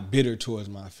got bitter towards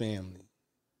my family.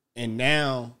 And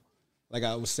now, like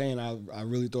I was saying, I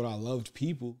really thought I loved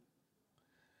people.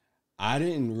 I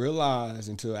didn't realize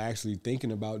until actually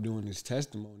thinking about doing this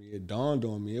testimony, it dawned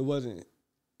on me.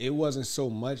 It wasn't so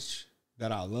much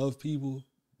that I love people,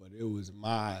 but it was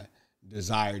my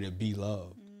desire to be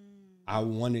loved. I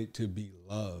wanted to be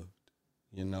loved,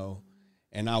 you know.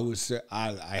 And I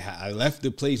left the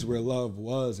place where love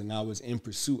was, and I was in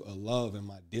pursuit of love in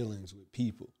my dealings with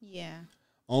people. Yeah.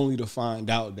 Only to find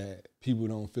out that people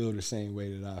don't feel the same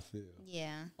way that I feel.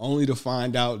 Yeah. Only to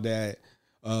find out that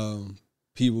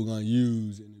people gonna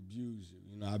use and abuse you.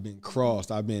 You know, I've been crossed.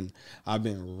 I've been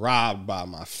robbed by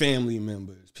my family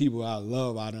members. People I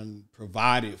love, I done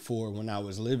provided for when I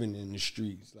was living in the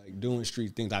streets, like doing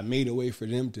street things. I made a way for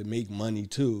them to make money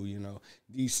too, you know.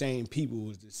 These same people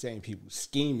was the same people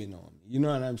scheming on me. You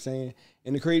know what I'm saying?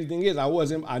 And the crazy thing is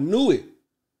I knew it.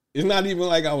 It's not even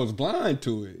like I was blind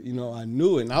to it. You know, I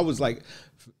knew it. And I was like,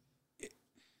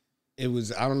 it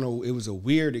was a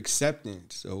weird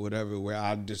acceptance or whatever where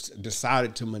I just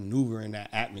decided to maneuver in that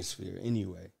atmosphere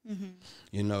anyway.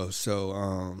 You know,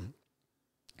 so,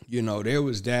 you know, there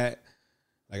was that,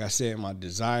 like I said, my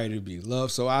desire to be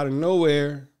loved. So out of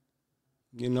nowhere,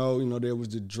 you know, there was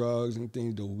the drugs and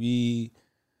things, the weed,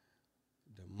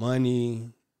 the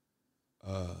money,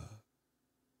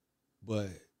 but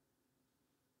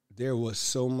there was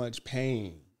so much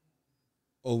pain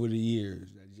over the years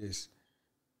that just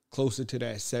closer to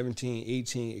that 17,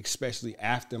 18, especially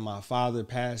after my father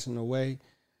passing away,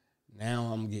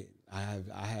 now I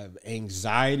have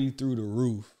anxiety through the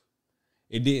roof.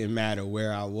 It didn't matter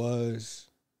where I was.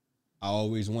 I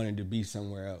always wanted to be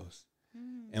somewhere else.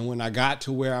 And when I got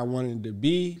to where I wanted to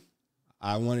be,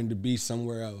 I wanted to be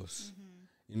somewhere else.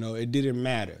 You know, it didn't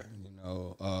matter, you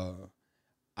know.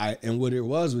 And what it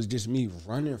was just me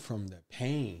running from the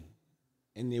pain.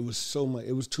 And it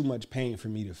was too much pain for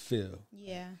me to feel.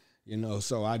 Yeah. You know,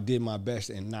 so I did my best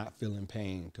in not feeling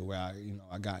pain to where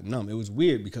I got numb. It was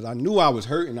weird because I knew I was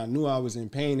hurting. I knew I was in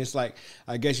pain. It's like,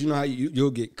 I guess you know how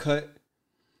you'll get cut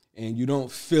and you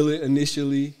don't feel it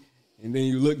initially. And then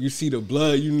you see the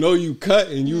blood, you know you cut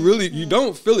and you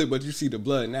don't feel it, but you see the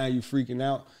blood. Now you freaking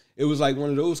out. It was like one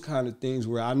of those kind of things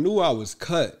where I knew I was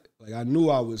cut. Like I knew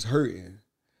I was hurting,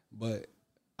 but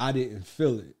I didn't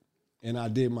feel it. And I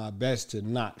did my best to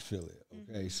not feel it.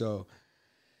 Okay, so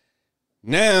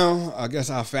now I guess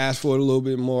I'll fast forward a little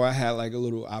bit more. I had like a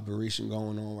little operation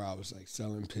going on where I was like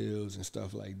selling pills and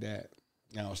stuff like that.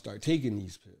 Now I'll start taking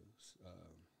these pills.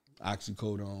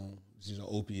 Oxycodone, which is an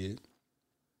opiate.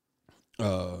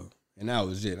 And that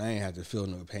was it. I ain't had to feel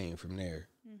no pain from there.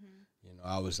 You know,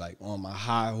 I was like on my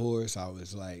high horse. I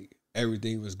was like,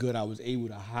 everything was good. I was able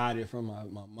to hide it from my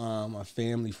mom, my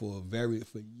family for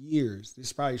years.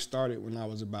 This probably started when I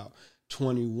was about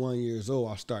 21 years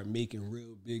old. I started making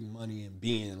real big money and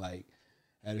being like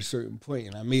at a certain point,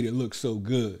 and I made it look so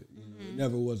good. You know, it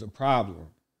never was a problem,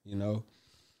 you know.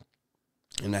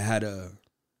 And I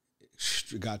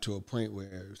got to a point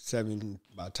where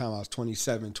by the time I was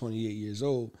 27, 28 years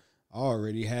old, I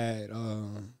already had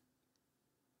an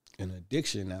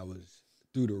addiction that was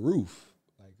through the roof.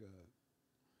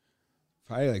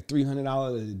 Probably like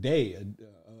 $300 a day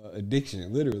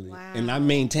addiction, literally. Wow. And I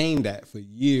maintained that for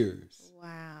years.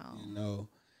 Wow. You know,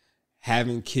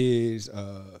 having kids,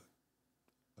 my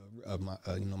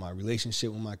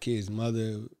relationship with my kid's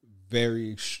mother,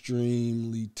 very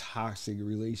extremely toxic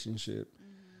relationship.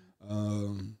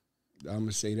 I'm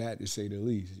gonna say that to say the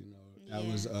least. You know, that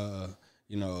was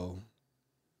you know,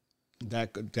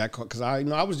 that because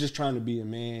I was just trying to be a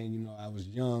man. You know, I was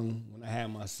young when I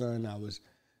had my son. I was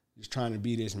just trying to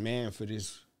be this man for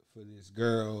this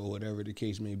girl or whatever the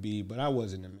case may be. But I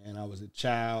wasn't a man. I was a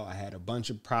child. I had a bunch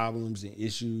of problems and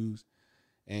issues,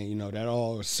 and you know that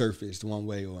all surfaced one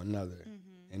way or another.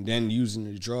 And then using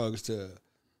the drugs to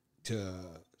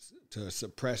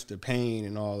suppress the pain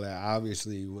and all that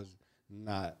obviously was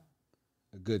not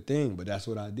a good thing. But that's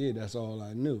what I did. That's all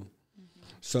I knew.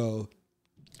 So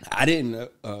I didn't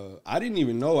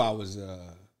even know I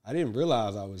didn't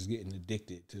realize I was getting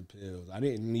addicted to pills. I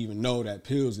didn't even know that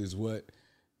pills is what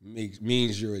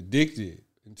means you're addicted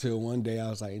until one day I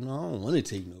was like, no, I don't want to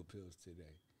take no pills today.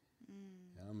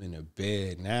 I'm in a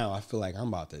bed now. I feel like I'm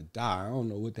about to die. I don't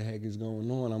know what the heck is going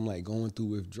on. I'm like going through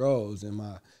withdrawals, and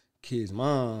my kid's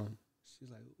mom, she's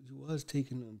like, you was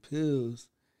taking them pills,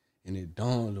 and it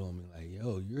dawned on me like,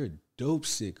 yo, you're a dope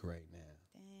sick right now.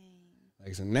 Dang.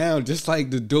 Like, so now, just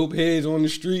like the dope heads on the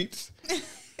streets,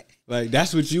 like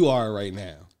that's what you are right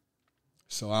now.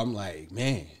 So I'm like,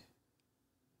 man.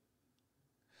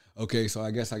 Okay, so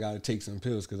I guess I got to take some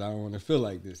pills because I don't want to feel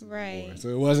like this anymore. Right. So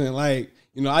it wasn't like,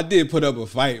 you know, I did put up a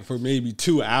fight for maybe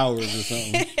 2 hours or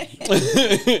something.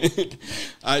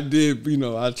 I did, you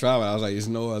know, I tried. I was like, there's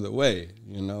no other way,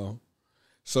 you know.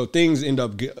 So things end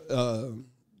up,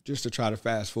 just to try to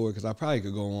fast forward, because I probably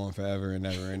could go on forever and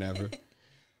ever and ever.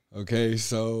 Okay,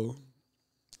 so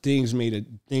things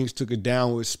took a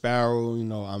downward spiral. You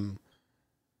know, I'm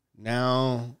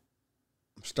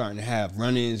starting to have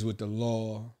run-ins with the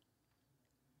law.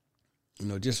 You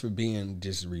know, just for being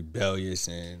just rebellious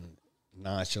and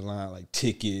nonchalant, like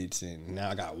tickets, and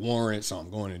now I got warrants, so I'm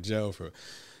going to jail for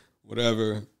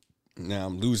whatever. Now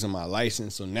I'm losing my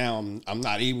license, so now I'm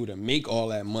not able to make all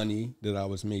that money that I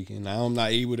was making. Now I'm not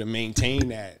able to maintain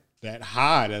that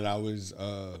high that I was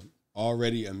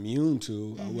already immune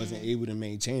to. I wasn't able to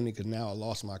maintain it because now I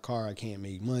lost my car. I can't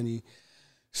make money.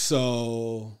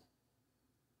 So,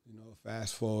 you know,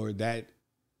 fast forward, that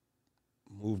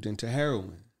moved into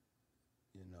heroin.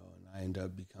 I end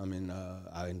up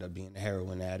being a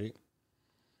heroin addict.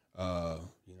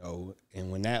 You know,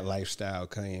 and when that lifestyle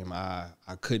came, I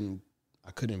couldn't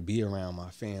be around my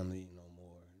family no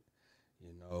more.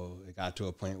 You know, it got to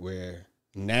a point where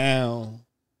now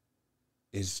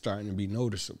it's starting to be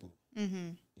noticeable.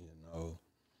 You know,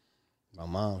 my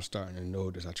mom's starting to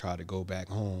notice. I try to go back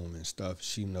home and stuff.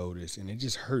 She noticed, and it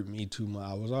just hurt me too much.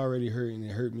 I was already hurting.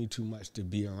 It hurt me too much to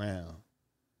be around.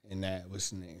 And that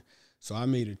was the name. So I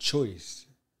made a choice.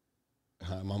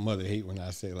 My mother hate when I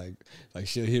say like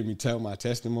she'll hear me tell my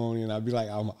testimony, and I'll be like,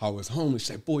 I was homeless.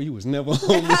 She's like, boy, you was never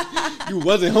homeless. You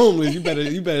wasn't homeless. You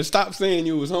better stop saying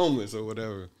you was homeless or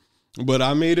whatever. But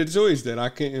I made a choice that I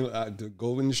couldn't to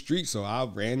go in the streets, so I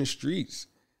ran the streets,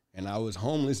 and I was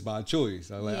homeless by choice.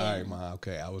 I was like, all right, Ma,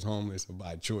 okay, I was homeless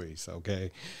by choice,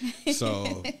 okay.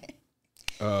 So,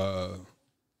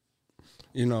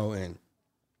 you know, and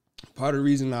part of the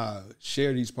reason I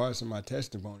share these parts of my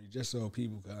testimony just so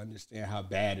people can understand how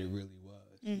bad it really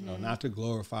was. You know, not to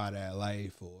glorify that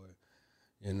life or,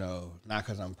 you know, not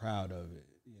because I'm proud of it,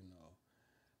 you know,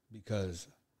 because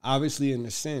obviously in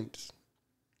a sense,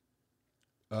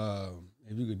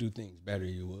 if you could do things better,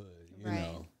 you would, you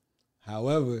know.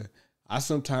 However, I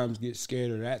sometimes get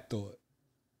scared of that thought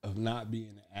of not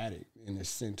being an addict in a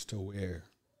sense to where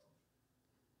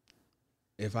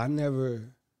if I never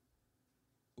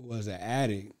was an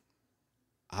addict,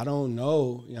 I don't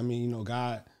know. I mean, you know,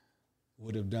 God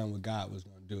would have done what God was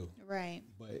going to do. Right.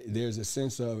 But there's a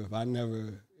sense of if I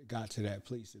never got to that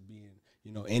place of being,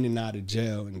 you know, in and out of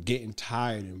jail and getting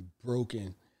tired and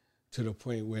broken to the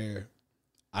point where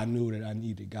I knew that I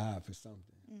needed God for something.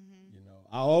 You know,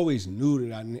 I always knew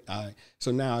that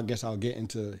so now I guess I'll get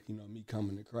into, you know, me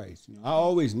coming to Christ. You know, I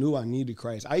always knew I needed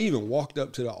Christ. I even walked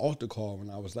up to the altar call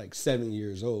when I was like 7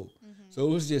 years old. So it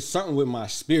was just something with my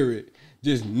spirit,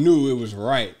 just knew it was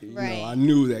right. You know, I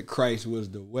knew that Christ was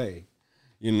the way,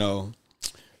 you know.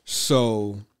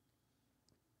 So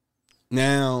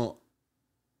now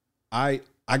I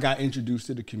got introduced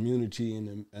to the community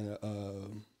and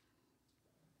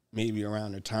maybe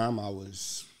around the time I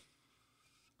was,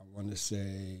 I want to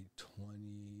say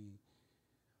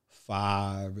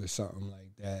 25 or something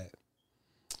like that.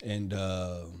 And,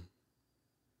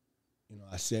 you know,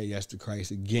 I said yes to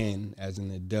Christ again as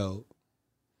an adult.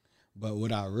 But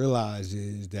what I realized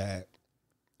is that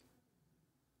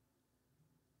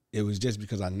it was just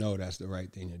because I know that's the right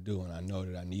thing to do and I know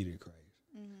that I needed Christ.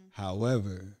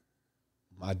 However,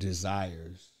 my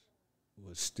desires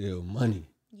was still money.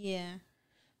 Yeah.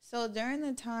 So during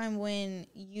the time when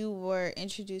you were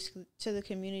introduced to the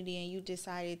community and you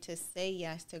decided to say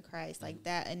yes to Christ, like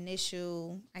that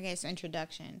initial, I guess,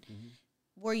 introduction,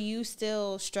 were you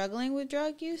still struggling with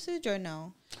drug usage or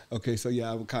no? Okay, so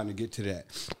yeah, I would kind of get to that.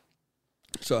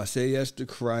 So I say yes to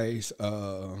Christ.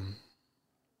 I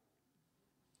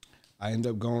end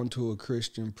up going to a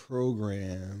Christian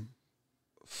program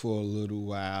for a little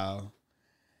while.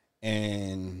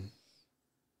 And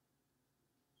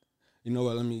you know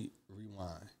what? Let me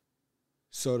rewind.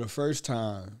 So the first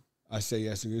time I say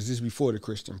yes, this is before the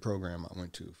Christian program I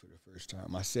went to for the first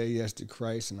time. I say yes to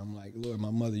Christ, and I'm like, Lord, my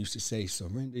mother used to say,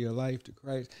 surrender your life to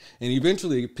Christ. And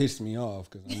eventually it pissed me off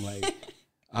because I'm like,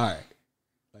 all right,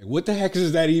 like, what the heck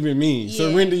does that even mean? Yeah.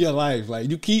 Surrender your life. Like,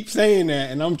 you keep saying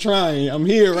that, and I'm trying. I'm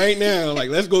here right now. Like,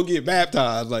 let's go get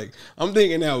baptized. Like, I'm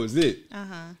thinking that was it.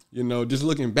 You know, just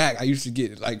looking back, I used to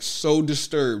get, like, so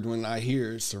disturbed when I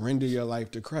hear surrender your life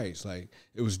to Christ. Like,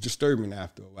 it was disturbing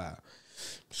after a while.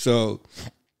 So,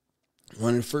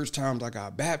 one of the first times I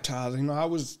got baptized, you know, I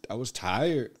was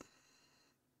tired.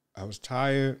 I was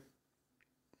tired,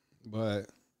 but,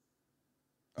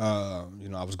 you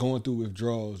know, I was going through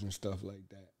withdrawals and stuff like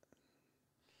that.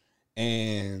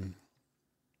 And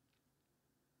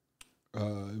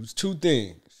it was two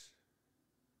things.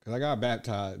 Because I got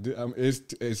baptized.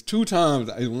 It's two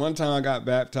times. One time I got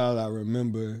baptized, I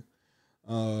remember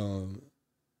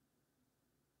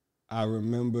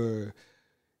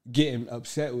getting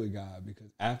upset with God because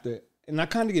after, and I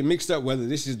kind of get mixed up whether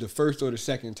this is the first or the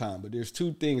second time, but there's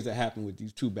two things that happen with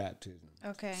these two baptisms.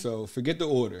 Okay. So forget the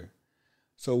order.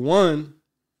 So one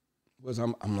was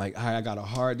I'm like, all right, I got a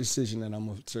hard decision that I'm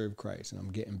going to serve Christ, and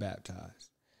I'm getting baptized.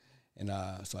 And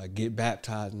so I get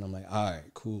baptized, and I'm like, all right,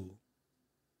 cool.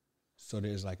 So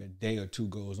there's like a day or two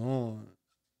goes on.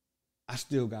 I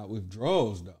still got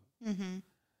withdrawals, though. Mm-hmm.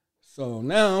 So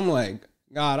now I'm like,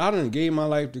 God, I done gave my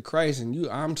life to Christ, and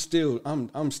I'm still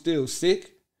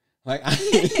sick. Like, I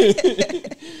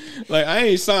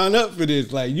ain't signed up for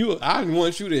this. Like, I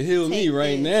want you to heal me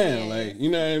right now. Yeah. Like, you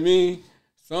know what I mean?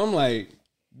 So I'm like,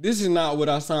 this is not what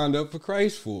I signed up for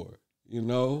Christ for. You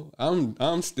know,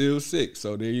 I'm still sick.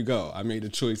 So there you go. I made a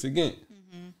choice again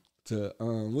to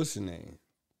what's the name?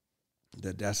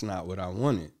 That's not what I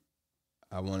wanted.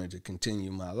 I wanted to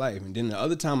continue my life. And then the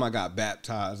other time I got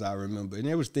baptized, I remember, and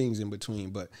there was things in between,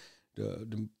 but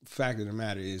the fact of the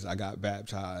matter is I got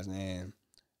baptized, and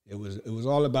it was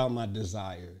all about my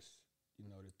desires, you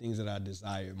know, the things that I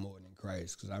desired more than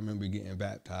Christ. Because I remember getting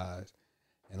baptized,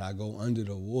 and I go under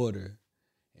the water,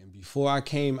 and before I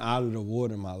came out of the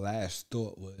water, my last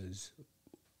thought was,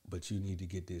 but you need to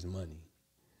get this money.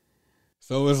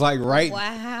 So it's like right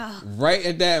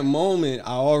at that moment,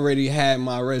 I already had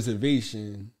my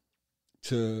reservation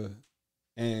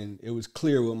and it was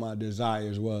clear what my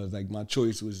desires was. Like, my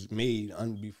choice was made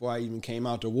before I even came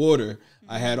out the water.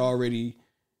 I had already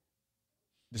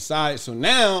decided. So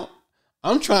now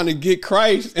I'm trying to get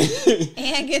Christ and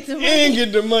get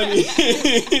the money.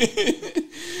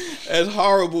 As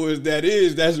horrible as that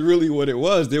is, that's really what it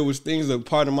was. There was things, a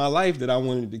part of my life that I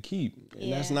wanted to keep,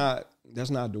 and that's not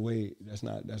the way. That's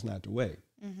not the way.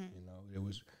 Mm-hmm. You know, there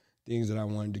was things that I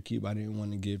wanted to keep. I didn't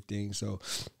want to give things. So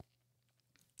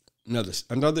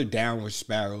another downward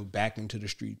spiral, back into the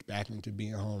streets, back into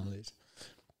being homeless.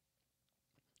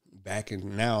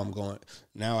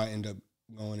 Now I end up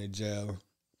going to jail.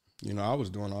 You know, I was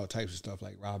doing all types of stuff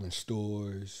like robbing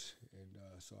stores, and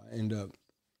so I end up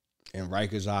in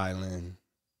Rikers Island.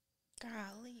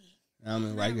 Golly. I'm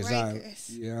in Rikers Island.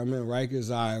 Yeah, I'm in Rikers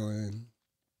Island.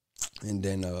 And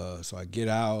then, so I get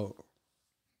out.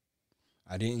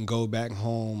 I didn't go back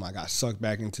home. I got sucked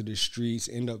back into the streets.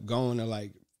 End up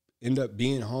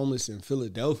being homeless in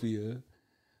Philadelphia.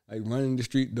 Like, running the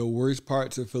street, the worst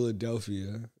parts of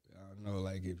Philadelphia. I don't know,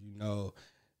 like, if you know,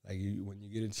 like, when you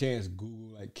get a chance,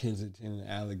 Google, like, Kensington and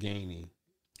Allegheny.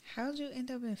 How'd you end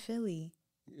up in Philly?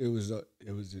 It was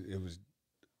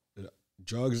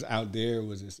drugs out there. It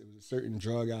was a certain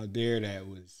drug out there that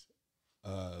was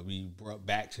we brought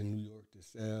back to New York to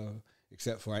sell.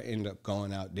 Except for I ended up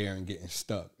going out there and getting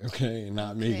stuck, okay, and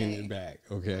not making it back,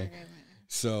 okay.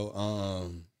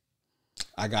 So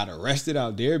I got arrested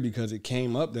out there because it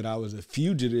came up that I was a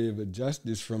fugitive of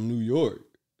justice from New York.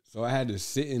 So I had to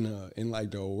sit in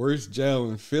like the worst jail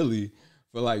in Philly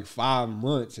for like 5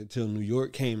 months until New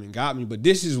York came and got me. But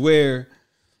this is where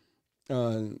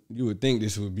you would think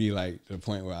this would be like the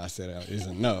point where I said it's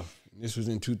enough. This was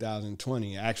in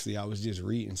 2020. Actually, I was just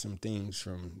reading some things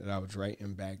that I was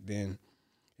writing back then.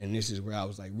 And this is where I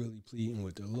was like really pleading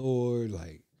with the Lord,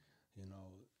 like, you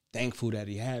know, thankful that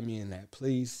he had me in that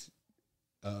place.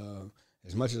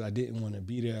 as much as I didn't want to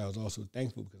be there, I was also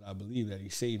thankful because I believe that he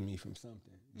saved me from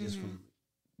something, just from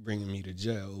bringing me to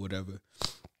jail or whatever.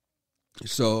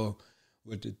 So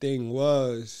what the thing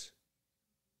was,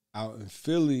 out in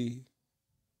Philly,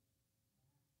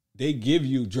 they give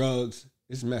you drugs.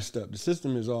 It's messed up. The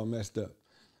system is all messed up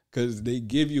because they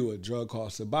give you a drug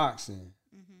called Suboxone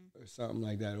or something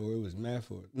like that, or it was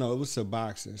meth, or no, it was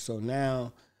Suboxone. So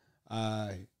now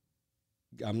I'm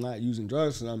not using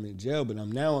drugs because I'm in jail, but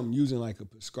I'm using like a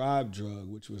prescribed drug,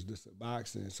 which was the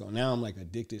Suboxone. So now I'm like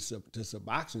addicted to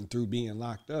Suboxone through being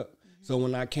locked up. So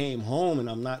when I came home and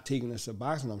I'm not taking the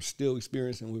Suboxone, I'm still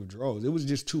experiencing withdrawals. It was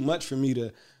just too much for me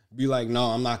to be like, no,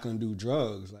 I'm not going to do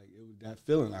drugs. Like, it was that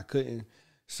feeling. I couldn't.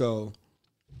 So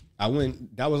I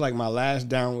went, that was like my last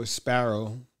down with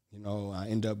Sparrow. You know, I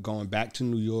ended up going back to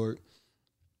New York,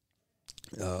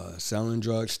 selling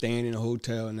drugs, staying in a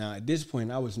hotel. Now, at this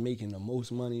point, I was making the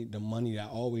most money, the money that I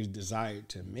always desired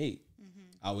to make.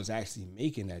 I was actually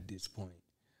making at this point.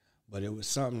 But it was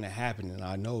something that happened, and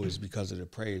I know it's because of the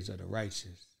prayers of the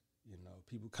righteous. You know,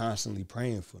 people constantly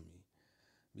praying for me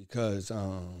because,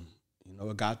 you know,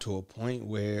 it got to a point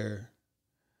where,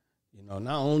 you know,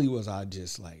 not only was I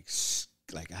just like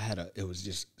it was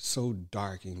just so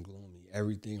dark and gloomy.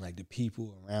 Everything, like the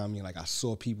people around me, like I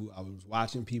was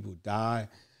watching people die,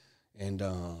 and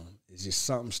it's just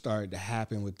something started to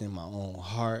happen within my own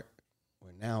heart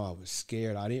where now I was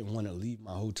scared. I didn't want to leave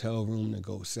my hotel room to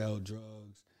go sell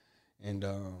drugs. And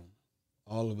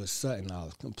all of a sudden, I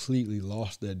was completely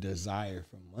lost the desire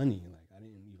for money.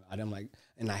 Like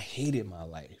and I hated my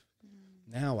life.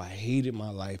 Now I hated my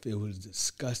life. It was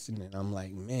disgusting, and I'm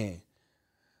like, man,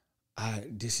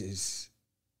 this is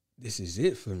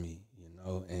it for me, you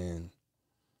know. And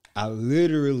I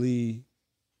literally,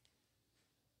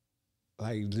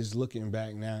 like, just looking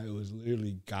back now, it was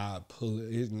literally God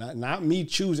pulling. It's not me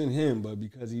choosing him, but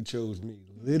because he chose me,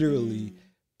 literally.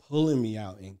 Pulling me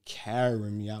out and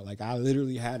carrying me out. Like, I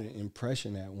literally had an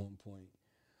impression at one point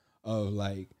of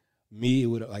like me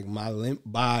with like my limp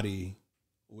body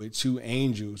with two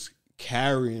angels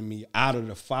carrying me out of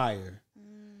the fire.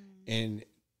 And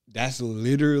that's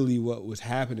literally what was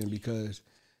happening because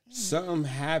something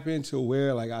happened to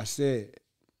where, like I said,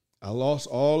 I lost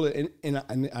all of it. And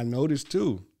I noticed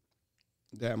too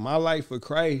that my life for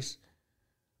Christ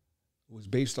was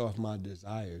based off my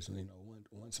desires. You know,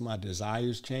 once my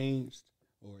desires changed,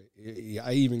 or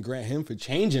I even grant him for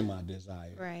changing my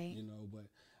desire. Right. You know, but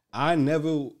I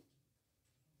never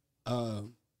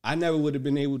would have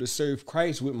been able to serve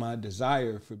Christ with my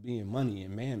desire for being money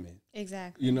and mammon.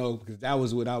 Exactly. You know, because that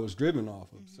was what I was driven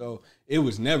off of. So it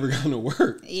was never going to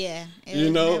work. Yeah. It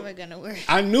was never going to work.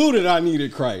 I knew that I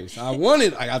needed Christ.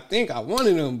 I think I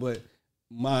wanted him, but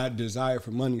my desire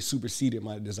for money superseded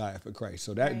my desire for Christ.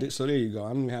 So so there you go.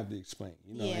 I'm gonna have to explain,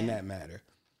 you know, in that matter.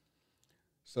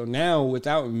 So now,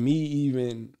 without me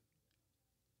even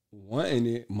wanting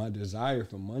it, my desire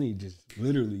for money just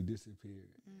literally disappeared,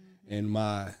 and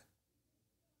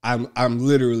I'm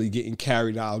literally getting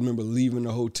carried out. I remember leaving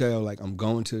the hotel, like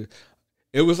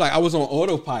it was like I was on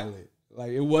autopilot.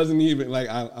 Like it wasn't even like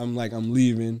I'm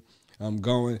leaving. I'm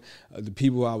going. The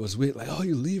people I was with, like, oh,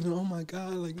 you're leaving? Oh my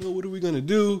God! Like, no, what are we gonna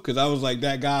do? Because I was like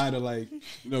that guy to like,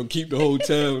 you know, keep the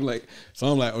hotel. Like, so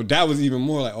I'm like, oh, that was even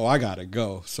more like, oh, I gotta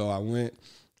go. So I went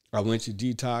to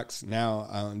detox.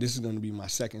 Now this is gonna be my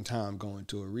second time going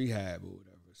to a rehab or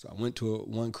whatever. So I went to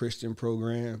one Christian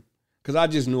program because I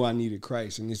just knew I needed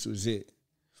Christ, and this was it.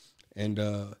 And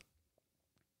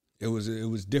it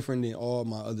was different than all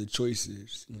my other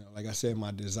choices. You know, like I said, my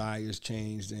desires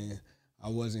changed and I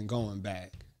wasn't going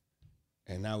back,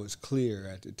 and that was clear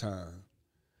at the time.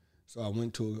 So I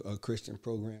went to a Christian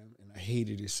program, and I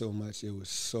hated it so much. It was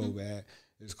so bad.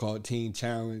 It was called Teen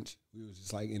Challenge. We was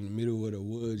just like in the middle of the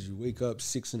woods. You wake up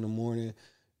 6 a.m,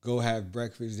 go have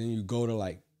breakfast, then you go to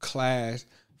like class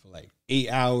for like 8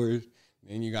 hours.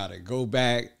 Then you gotta go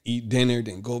back, eat dinner,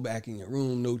 then go back in your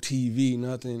room, no TV,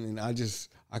 nothing. And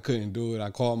I couldn't do it.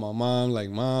 I called my mom, like,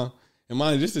 Mom. And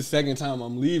mind, this is the second time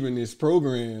I'm leaving this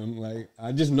program. Like,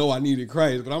 I just know I needed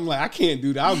Christ, but I'm like, I can't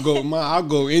do that. I'll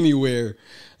go anywhere.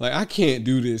 Like, I can't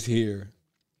do this here.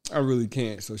 I really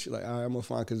can't. So she's like, all right, I'm gonna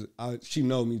find, because she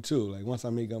know me too. Like, once I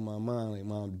make up my mind, like,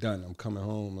 Mom, I'm done. I'm coming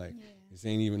home. Like, this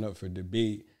ain't even up for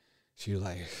debate. She was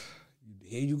like,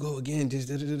 here you go again. Just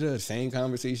da-da-da-da. Same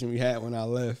conversation we had when I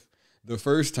left the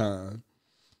first time.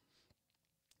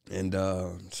 And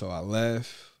so I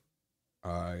left.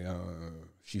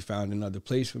 She found another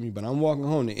place for me, but I'm walking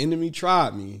home. The enemy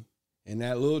tried me. And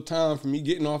that little time for me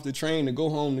getting off the train to go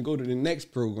home to go to the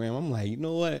next program, I'm like, you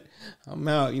know what? I'm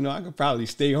out. You know, I could probably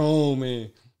stay home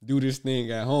and do this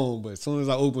thing at home. But as soon as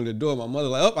I opened the door, my mother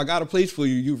like, oh, I got a place for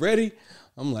you. You ready?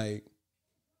 I'm like,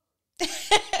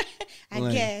 I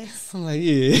guess. I'm like,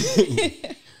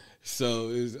 yeah. So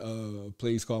it's a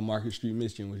place called Market Street,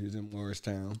 Michigan, which is in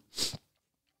Morristown.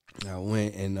 I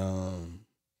went and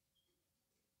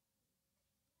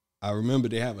I remember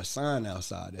they have a sign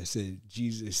outside that said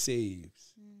Jesus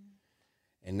saves.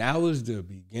 And that was the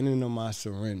beginning of my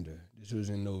surrender. This was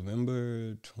in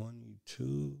November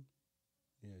 22.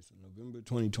 Yeah, so November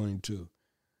 2022.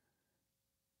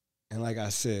 And like I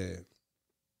said,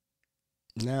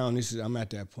 now I'm at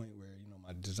that point where, you know,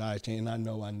 my desires change and I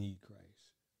know I need Christ.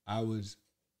 I was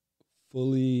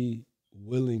fully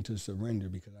willing to surrender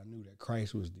because I knew that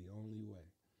Christ was the only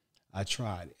way. I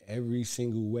tried every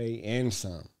single way and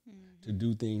some to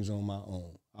do things on my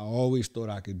own. I always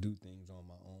thought I could do things on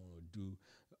my own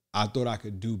I thought I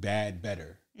could do bad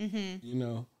better. You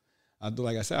know, I thought,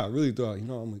 like I said, I really thought, you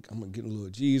know, I'm gonna get a little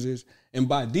Jesus, and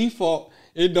by default,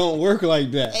 it don't work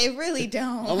like that. It really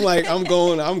don't. I'm like, I'm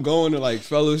going to like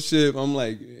fellowship. I'm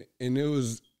like, and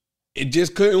it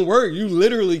just couldn't work. You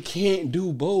literally can't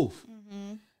do both.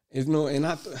 It's no, and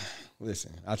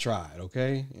listen, I tried,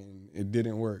 okay, and it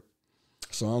didn't work.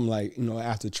 So I'm like, you know,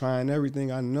 after trying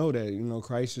everything, I know that, you know,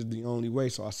 Christ is the only way.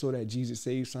 So I saw that Jesus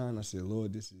Save sign. I said,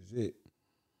 Lord, this is it.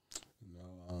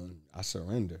 I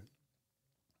surrender.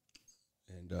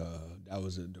 And that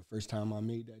was the first time I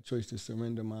made that choice to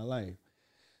surrender my life.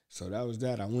 So that was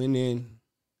that. I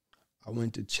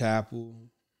went to chapel,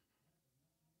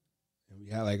 and we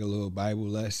had like a little Bible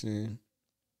lesson.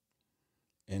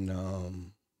 And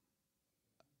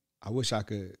I wish I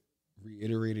could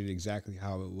reiterate it exactly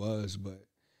how it was, but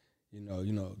you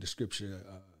know, the scripture,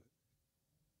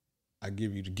 I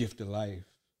give you the gift of life.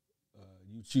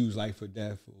 You choose life or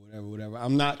death or whatever.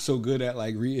 I'm not so good at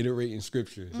like reiterating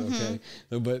scriptures, okay?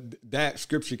 But that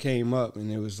scripture came up, and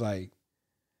it was like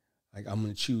I'm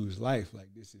gonna choose life.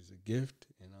 Like, this is a gift,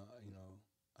 and you know,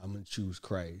 I'm gonna choose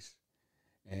Christ.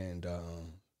 And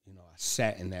you know, I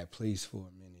sat in that place for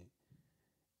a minute,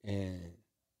 and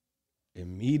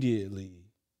immediately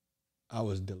I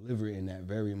was delivered in that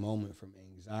very moment from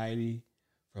anxiety,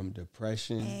 from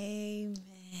depression, Amen.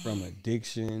 from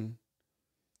addiction.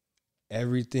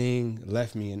 Everything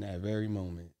left me in that very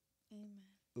moment. Amen.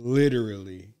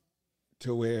 Literally,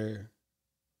 to where,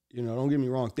 you know, don't get me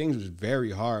wrong, things was very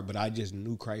hard, but I just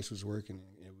knew Christ was working,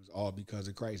 and it was all because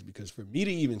of Christ. Because for me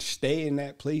to even stay in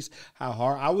that place, how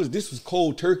hard this was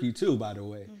cold turkey too, by the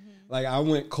way. Like, I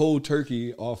went cold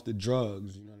turkey off the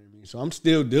drugs, you know what I mean? So I'm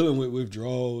still dealing with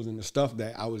withdrawals and the stuff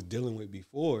that I was dealing with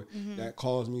before that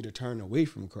caused me to turn away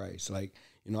from Christ. Like,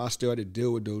 you know, I still had to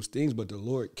deal with those things, but the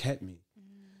Lord kept me.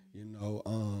 You know,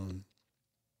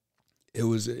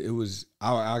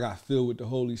 I got filled with the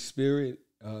Holy Spirit,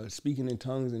 speaking in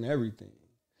tongues and everything.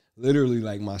 Literally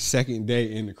like my second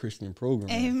day in the Christian program.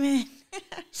 Amen.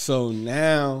 So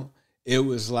now it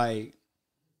was like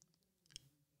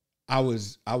I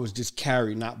was just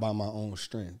carried not by my own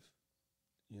strength,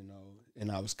 you know,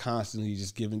 and I was constantly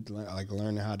just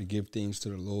learning how to give things to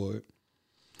the Lord.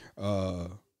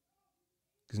 Because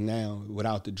now,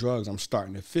 without the drugs, I'm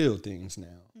starting to feel things now.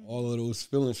 All of those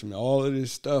feelings from all of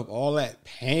this stuff, all that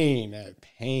pain.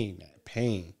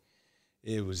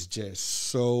 It was just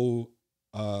so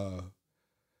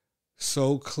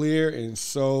clear and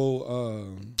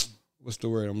so, what's the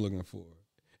word I'm looking for?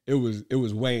 It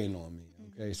was weighing on me,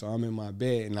 okay? So I'm in my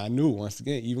bed, and I knew, once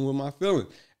again, even with my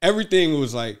feelings, everything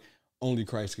was like, only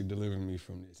Christ could deliver me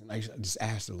from this. And I just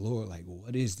asked the Lord, like,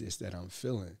 what is this that I'm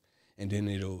feeling? And then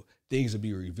things will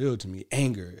be revealed to me.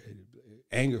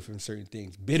 Anger from certain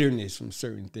things, bitterness from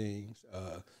certain things.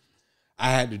 I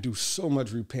had to do so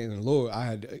much repenting. Lord,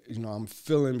 I'm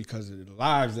feeling because of the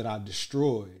lives that I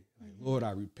destroyed. Like, Lord,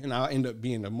 I repent. I end up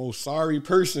being the most sorry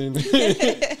person.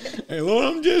 And Lord,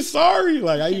 I'm just sorry.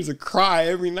 Like, I used to cry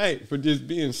every night for just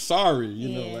being sorry, you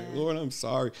know, like, Lord, I'm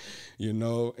sorry, you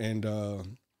know. And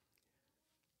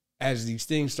as these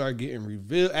things start getting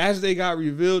revealed, as they got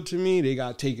revealed to me, they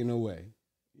got taken away.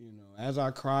 You know, as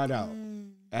I cried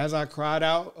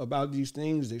out about these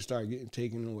things, they started getting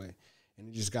taken away. And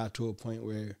it just got to a point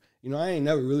where, you know, I ain't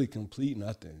never really complete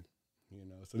nothing, you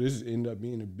know. So this ended up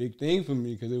being a big thing for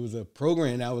me because it was a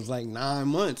program that was like 9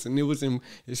 months. And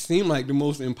it seemed like the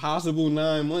most impossible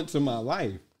 9 months of my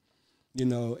life, you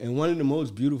know. And one of the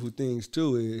most beautiful things,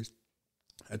 too, is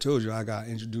I told you I got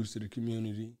introduced to the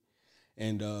community.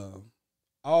 And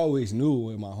I always knew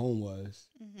where my home was.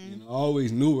 You know, I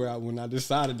always knew when I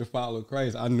decided to follow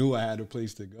Christ, I knew I had a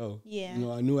place to go. Yeah. You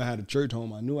know, I knew I had a church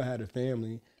home. I knew I had a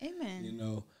family. Amen. You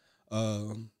know,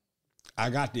 I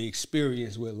got to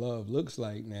experience what love looks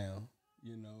like now.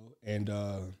 and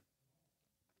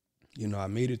I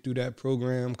made it through that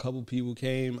program. A couple people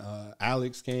came.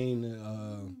 Alex came.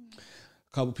 A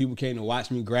couple people came to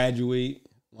watch me graduate.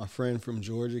 My friend from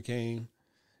Georgia came.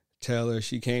 Taylor,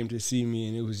 she came to see me,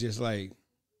 and it was just like,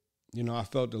 I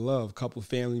felt the love. A couple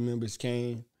family members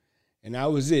came, and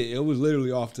that was it. It was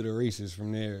literally off to the races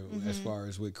from there as far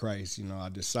as with Christ. I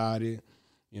decided,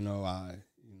 I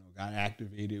got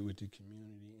activated with the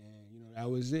community, and, that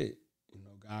was it.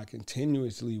 God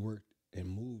continuously worked and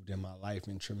moved in my life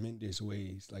in tremendous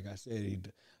ways. Like I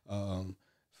said,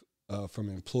 from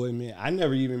employment, I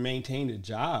never even maintained a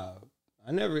job.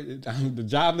 The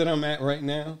job that I'm at right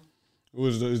now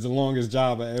was the longest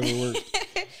job I ever worked.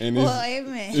 And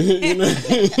amen.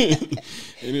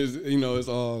 And it's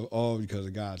all because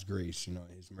of God's grace,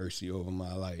 His mercy over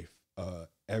my life.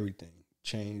 Everything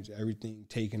changed, everything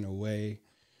taken away,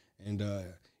 and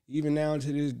even now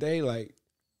to this day, like,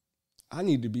 I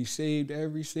need to be saved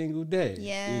every single day.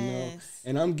 Yes.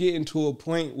 And I'm getting to a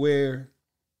point where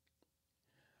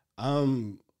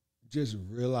I'm just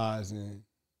realizing,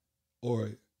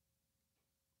 or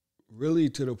really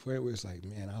to the point where it's like,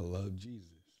 man, I love Jesus.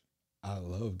 I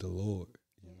love the Lord.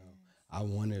 I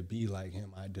want to be like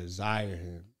Him. I desire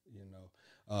Him.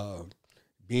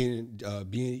 Being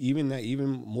even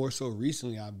more so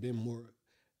recently, I've been more.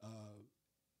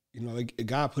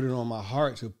 God put it on my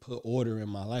heart to put order in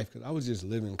my life, because I was just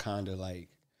living kind of like,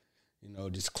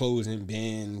 just clothes in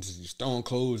bins, just throwing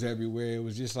clothes everywhere. It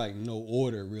was just like no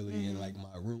order really in like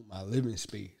my room, my living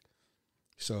space.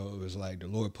 So it was like the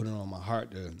Lord put it on my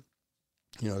heart to,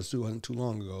 it wasn't too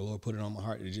long ago, the Lord put it on my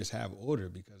heart to just have order,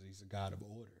 because He's a God of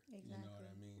order. Exactly. You know what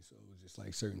I mean? So it was just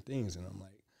like certain things, and I'm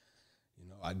like,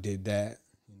 I did that,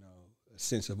 a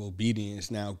sense of obedience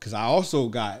now, because I also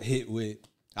got hit with,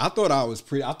 I thought I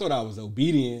was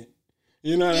obedient.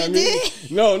 You know what I mean?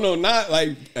 Did? No, not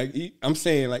like I'm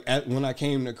saying like when I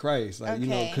came to Christ, like,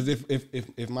 because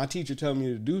if my teacher tell me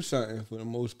to do something, for the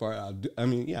most part, I'll do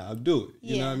it.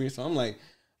 You know what I mean? So I'm like,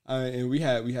 and we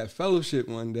had fellowship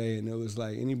one day, and it was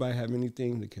like, anybody have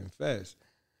anything to confess?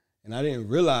 And I didn't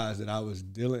realize that I was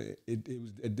dealing. It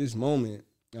was at this moment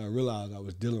I realized I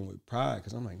was dealing with pride,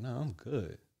 because I'm like, no, I'm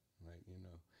good.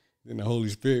 Then the Holy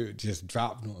Spirit just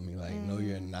dropped on me like, no,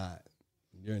 you're not.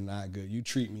 You're not good. You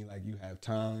treat me like you have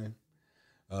time.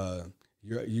 I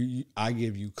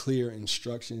give you clear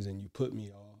instructions and you put me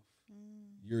off.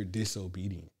 You're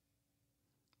disobedient.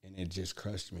 And it just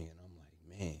crushed me. And I'm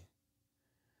like, man,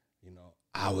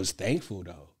 I was thankful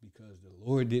though, because the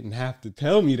Lord didn't have to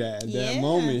tell me that at that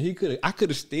moment. I could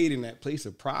have stayed in that place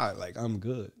of pride, like I'm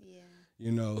good.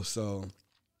 Yeah. So.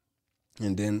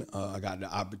 And then I got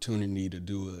the opportunity to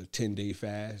do a 10-day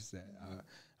fast that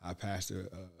our pastor,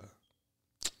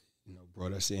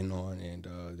 brought us in on, and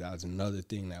that was another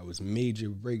thing that was major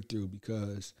breakthrough,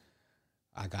 because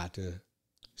I got to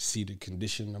see the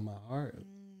condition of my heart.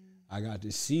 I got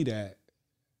to see that,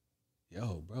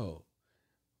 yo, bro,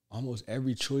 almost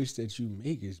every choice that you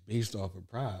make is based off of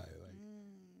pride. Like,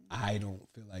 I don't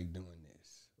feel like doing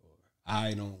this, or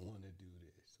I don't want to do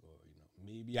this, or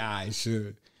maybe I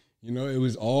should. It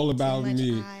was all about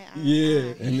me.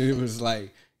 And it was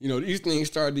like, these things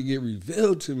started to get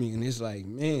revealed to me. And it's like,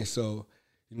 man, so,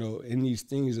 in these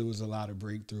things, it was a lot of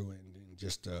breakthrough. And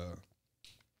just,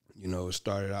 it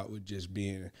started out with just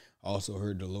being, I also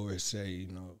heard the Lord say,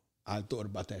 I thought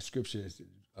about that scripture.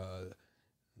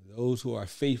 Those who are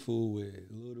faithful with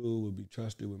little will be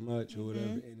trusted with much, or whatever.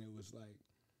 And it was like,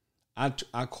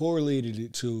 I correlated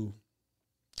it to,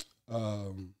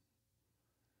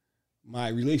 my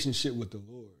relationship with the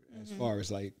Lord, as far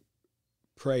as like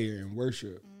prayer and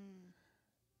worship.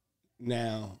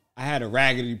 Now, I had a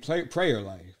raggedy prayer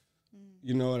life.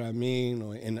 You know what I mean?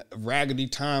 Or in a raggedy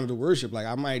time to worship. Like,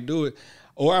 I might do it,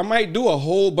 or I might do a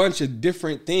whole bunch of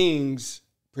different things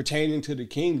pertaining to the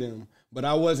kingdom, but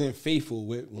I wasn't faithful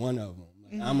with one of them.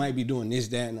 Like, I might be doing this,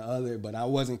 that, and the other, but I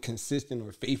wasn't consistent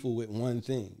or faithful with one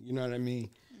thing. You know what I mean?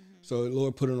 So the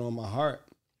Lord put it on my heart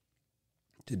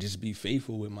to just be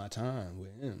faithful with my time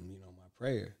with Him, my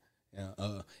prayer.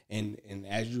 And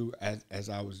as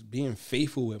I was being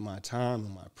faithful with my time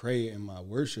and my prayer and my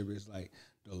worship, it's like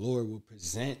the Lord will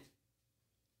present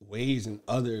ways and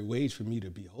other ways for me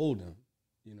to behold Him.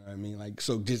 You know what I mean? Like,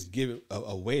 so just give it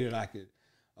a way that I could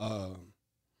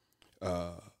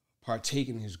partake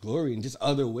in His glory in just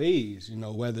other ways,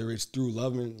 whether it's through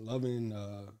loving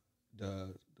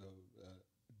the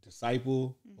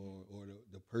disciple or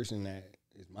the person that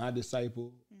is my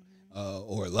disciple,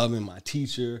 or loving my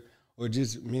teacher, or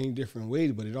just many different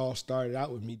ways. But it all started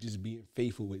out with me just being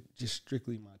faithful with just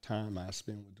strictly my time I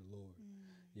spend with the Lord,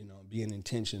 being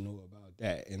intentional about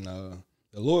that. And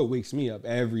the Lord wakes me up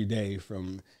every day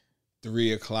from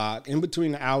 3 o'clock. In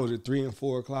between the hours of 3 and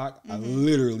 4 o'clock, I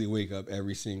literally wake up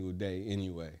every single day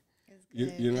anyway.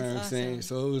 You know what I'm saying?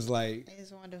 So it was like,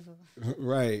 it's wonderful.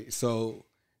 Right. So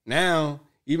now,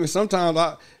 even sometimes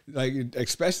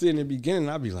especially in the beginning,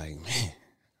 I'd be like, man,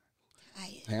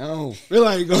 I don't feel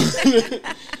like going.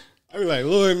 I'd be like,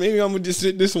 Lord, maybe I'm gonna just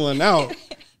sit this one out.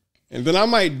 And then I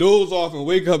might doze off and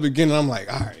wake up again, and I'm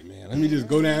like, all right, man, let me just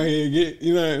go down here and get,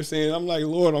 you know what I'm saying? I'm like,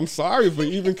 Lord, I'm sorry for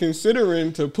even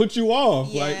considering to put you off.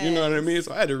 Yes. Like, you know what I mean?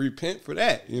 So I had to repent for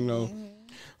that, you know.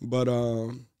 But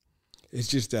it's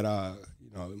just that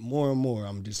more and more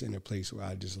I'm just in a place where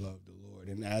I just love the Lord.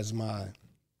 And as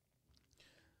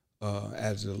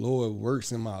the Lord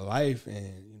works in my life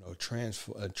and, you know,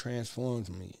 transforms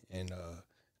me and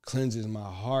cleanses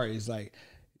my heart, it's like,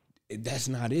 that's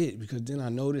not it, because then I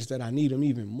notice that I need him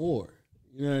even more.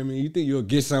 You know what I mean? You think you'll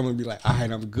get something and be like, all right,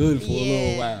 I'm good for a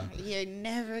little while. You're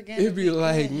never going to It'd be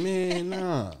like, good. Man,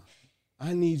 nah,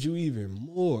 I need you even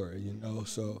more, you know?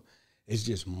 So it's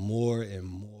just more and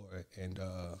more. And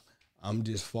I'm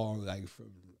just falling, like,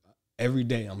 from every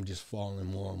day, I'm just falling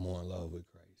more and more in love with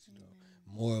Christ. You know?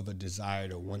 More of a desire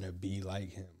to want to be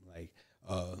like him. Like,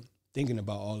 thinking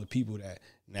about all the people that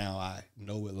now I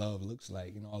know what love looks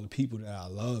like, and all the people that I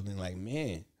love, and like,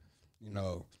 man, you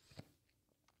know,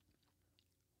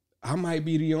 I might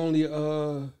be the only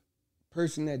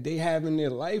person that they have in their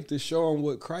life to show them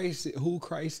who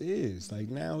Christ is. Like,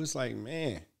 now it's like,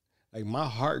 man, like, my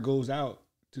heart goes out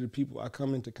to the people I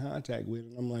come into contact with,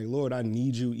 and I'm like, Lord, I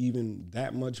need you even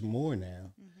that much more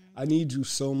now. I need you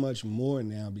so much more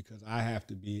now, because I have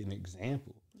to be an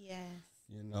example. Yes.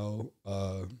 You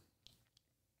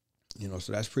know,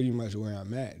 so that's pretty much where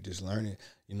I'm at, just learning,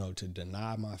 you know, to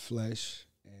deny my flesh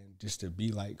and just to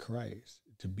be like Christ,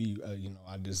 to be, you know,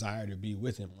 I desire to be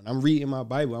with him. When I'm reading my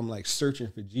Bible, I'm like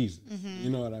searching for Jesus. You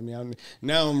know what I mean?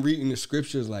 Now I'm reading the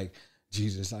scriptures like,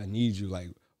 Jesus, I need you. Like,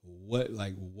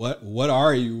 what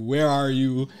are you? Where are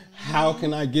you? How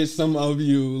can I get some of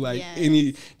you? Like,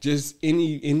 any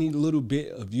little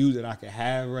bit of you that I could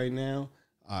have right now,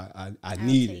 I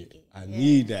need it. I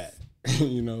need that,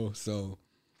 you know, so.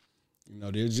 You know,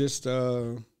 they're just,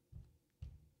 I'm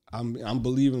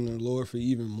believing in the Lord for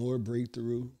even more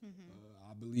breakthrough.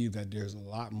 I believe that there's a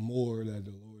lot more that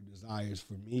the Lord desires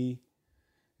for me.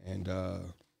 And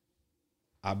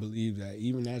I believe that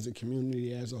even as a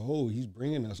community as a whole, he's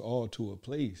bringing us all to a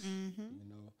place. You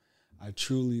know, I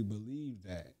truly believe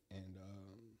that. And,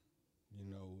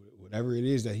 you know, whatever it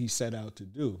is that he set out to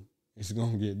do, it's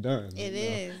going to get done. It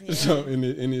is. Yeah. So, and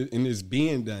it's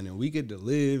being done. And we get to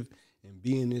live and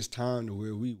be in this time to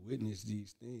where we witness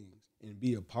these things and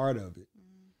be a part of it,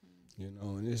 you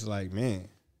know. And it's like, man,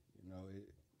 you know,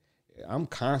 I'm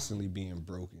constantly being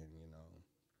broken,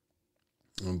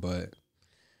 you know. But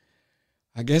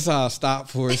I guess I'll stop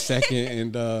for a second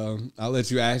and I'll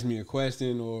let you ask me a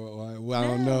question or well, I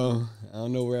don't know. I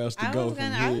don't know where else to go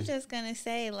from here. I was just going to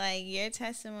say, like, your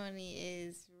testimony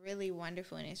is really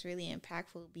wonderful and it's really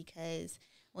impactful, because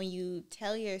when you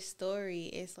tell your story,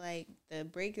 it's like the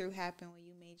breakthrough happened when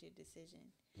you made your decision.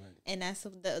 Right. And that's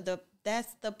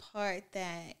the part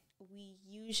that we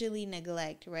usually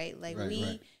neglect, right? Like,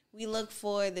 we look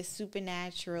for the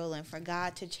supernatural and for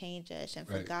God to change us and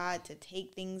for God to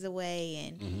take things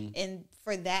away and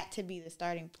for that to be the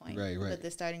starting point. Right. But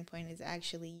the starting point is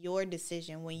actually your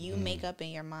decision when you make up in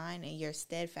your mind and you're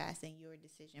steadfast in your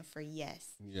decision for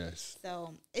yes. Yes.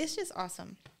 So it's just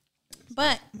awesome.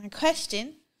 But my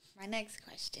next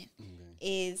question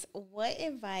is, what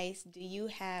advice do you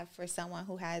have for someone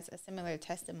who has a similar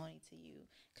testimony to you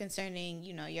concerning,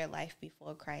 you know, your life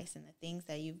before Christ and the things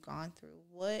that you've gone through?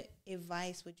 What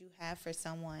advice would you have for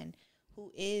someone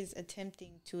who is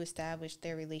attempting to establish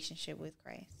their relationship with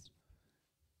Christ?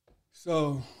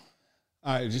 So,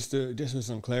 all right, just with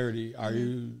some clarity, are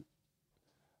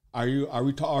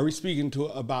we speaking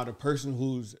about a person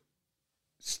who's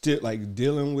still like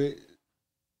dealing with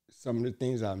some of the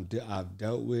things I've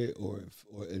dealt with, or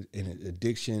in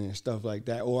addiction and stuff like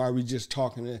that, or are we just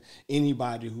talking to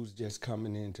anybody who's just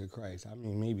coming into Christ? I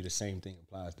mean, maybe the same thing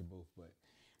applies to both, but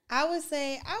I would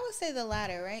say the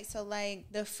latter, right? So, like,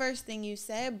 the first thing you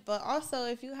said, but also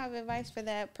if you have advice for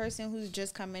that person who's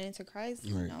just coming into Christ,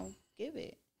 you know, give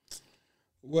it.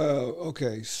 Well,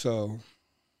 okay, so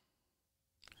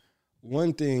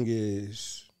one thing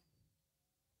is,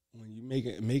 when you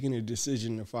making a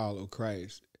decision to follow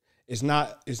Christ,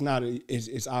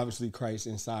 it's obviously Christ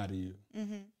inside of you,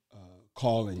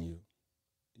 calling you,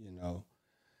 you know.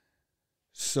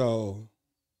 So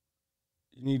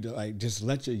you need to, like, just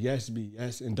let your yes be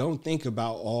yes, and don't think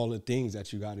about all the things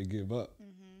that you got to give up.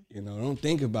 You know, don't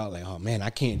think about like, oh man, I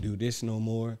can't do this no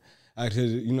more.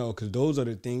 Because those are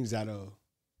the things that'll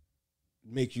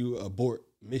make you abort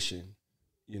mission,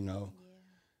 you know. Yeah.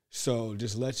 So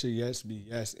just let your yes be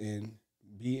yes and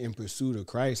be in pursuit of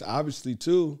Christ. Obviously,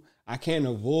 too, I can't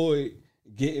avoid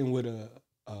getting with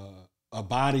a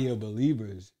body of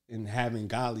believers and having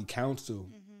godly counsel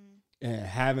and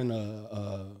having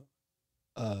a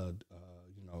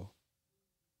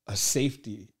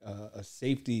safety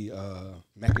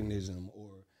mechanism, or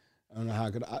I don't know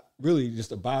how really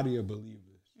just a body of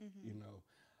believers, you know,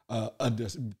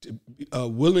 a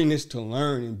willingness to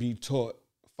learn and be taught.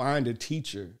 Find a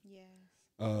teacher. Yes.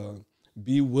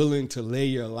 Be willing to lay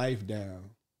your life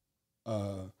down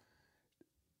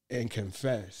and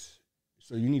confess.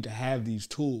 So you need to have these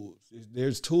tools.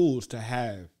 There's tools to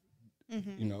have,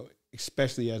 you know,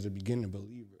 especially as a beginning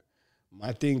believer.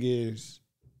 My thing is,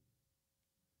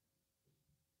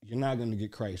 you're not going to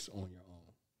get Christ on your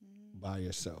own by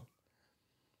yourself.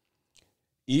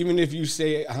 Even if you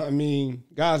say, I mean,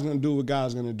 God's going to do what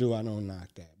God's going to do, I don't knock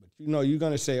that. But you know, you're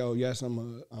going to say, oh yes,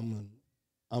 I'm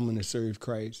going to serve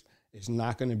Christ. It's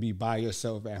not going to be by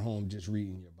yourself at home just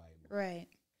reading your Bible. Right.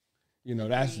 You know,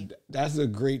 that's a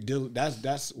great deal.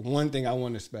 That's one thing I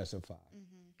want to specify.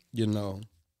 You know,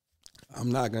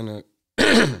 I'm not going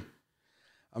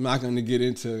to get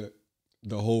into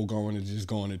the whole going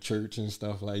to church and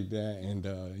stuff like that, and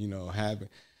you know, having,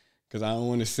 because I don't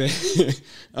want to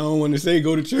say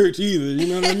go to church either. You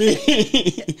know what I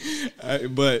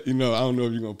mean? But you know, I don't know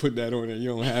if you're gonna put that on there. You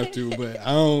don't have to, but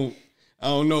I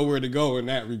don't know where to go in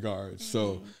that regard.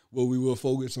 So what we will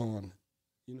focus on,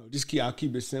 you know, I'll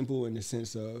keep it simple in the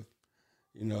sense of,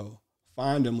 you know,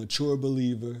 find a mature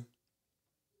believer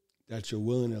that you're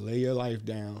willing to lay your life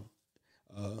down,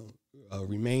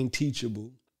 remain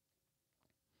teachable.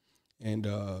 And,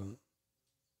 you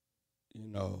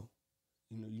know,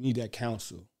 you need that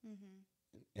counsel.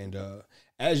 And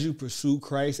as you pursue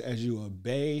Christ, as you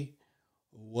obey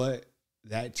what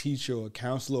that teacher or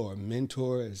counselor or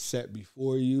mentor has set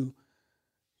before you,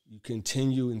 you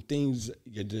continue, and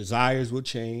your desires will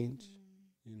change.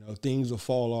 You know, things will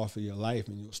fall off of your life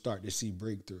and you'll start to see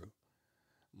breakthrough.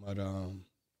 But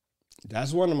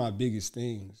that's one of my biggest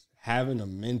things, having a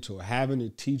mentor, having a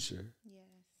teacher.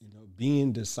 You know,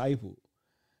 being discipled,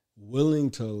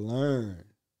 willing to learn.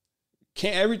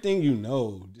 Can't everything you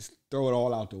know, just throw it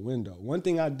all out the window. One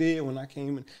thing I did when I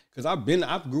came in, because I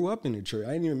grew up in the church.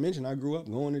 I didn't even mention I grew up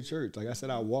going to church. Like I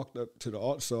said, I walked up to the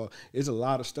altar. So it's a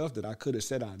lot of stuff that I could have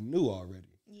said I knew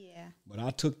already. Yeah. But I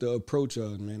took the approach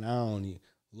of, man,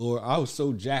 Lord, I was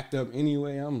so jacked up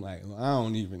anyway. I'm like, well, I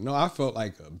don't even know. I felt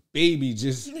like a baby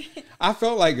I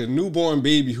felt like a newborn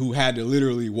baby who had to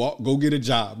literally go get a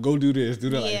job, go do this, do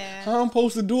that. Yeah. Like, how I'm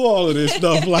supposed to do all of this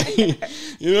stuff? Like,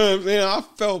 you know what I'm saying? I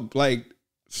felt like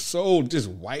so just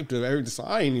wiped of everything. So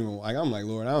I ain't even like, I'm like,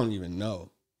 Lord, I don't even know.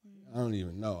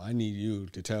 I need you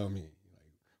to tell me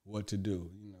like what to do,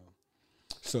 you know?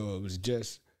 So it was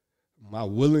just my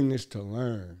willingness to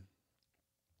learn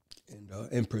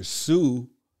and pursue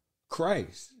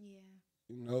Christ. Yeah.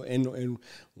 You know, and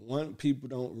one people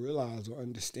don't realize or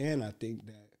understand, I think,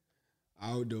 that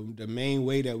the main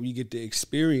way that we get to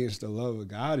experience the love of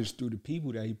God is through the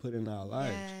people that he put in our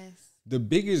lives. Yes. The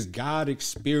biggest God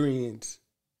experience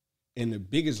and the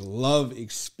biggest love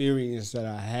experience that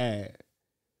I had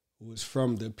was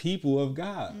from the people of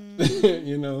God.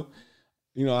 You know,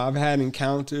 I've had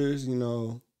encounters, you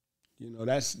know,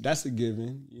 that's a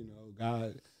given. You know,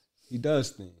 God, he does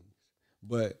things.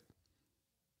 But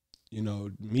you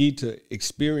know, me to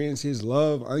experience his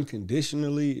love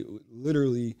unconditionally,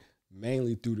 literally,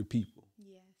 mainly through the people.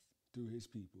 Yes. Through his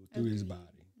people, through his body.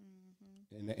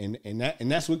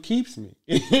 And that's what keeps me.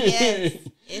 Yes.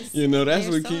 You know, that's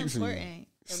what keeps me.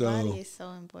 The body is so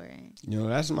important. You know,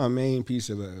 that's my main piece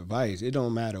of advice. It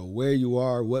don't matter where you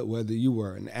are, whether you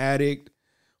were an addict,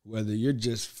 whether you're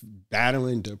just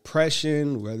battling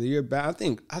depression, whether you're I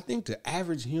think the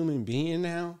average human being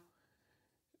now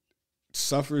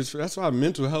suffers. That's why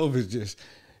mental health is just,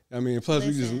 I mean, plus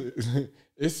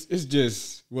it's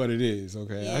just what it is,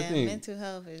 okay? Yeah, I think mental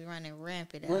health is running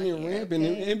rampant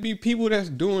and be people that's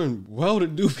doing well to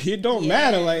do. It don't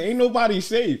matter. Like, ain't nobody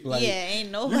safe. Like,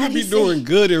 ain't nobody you could be doing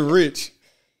good and rich,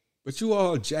 but you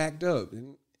all jacked up.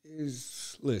 And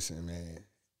listen, man,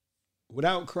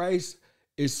 without Christ,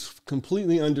 it's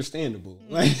completely understandable.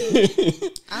 Like,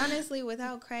 honestly,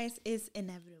 without Christ, it's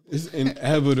inevitable. It's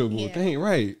inevitable. Yeah. Dang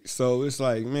right. So it's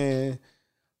like, man,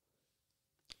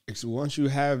 once you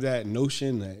have that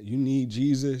notion that you need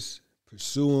Jesus,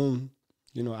 pursue him.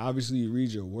 You know, obviously you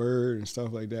read your word and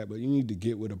stuff like that, but you need to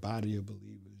get with a body of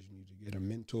believers. You need to get a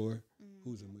mentor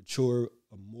who's a mature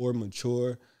a more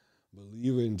mature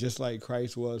believer, and just like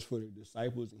Christ was for the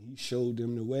disciples, and he showed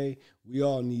them the way, we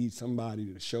all need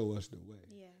somebody to show us the way.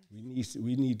 Yeah.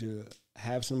 We need to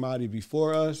have somebody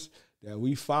before us that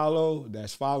we follow,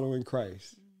 that's following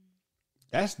Christ.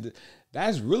 That's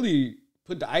really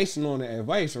put the icing on the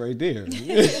advice right there.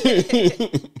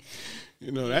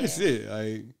 You know, that's it.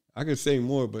 Like, I could say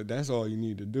more, but that's all you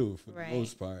need to do for the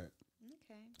most part.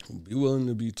 Okay. Be willing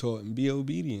to be taught and be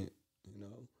obedient. You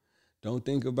know, don't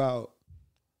think about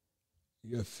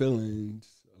your feelings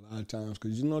a lot of times,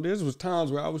 because, you know, there was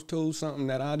times where I was told something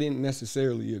that I didn't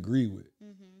necessarily agree with.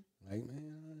 Like, man,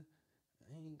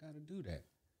 I ain't got to do that.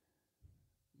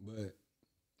 But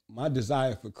my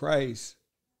desire for Christ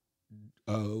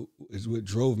is what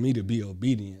drove me to be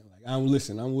obedient. Like, I'm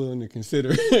willing to consider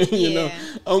it, you know.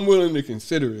 I'm willing to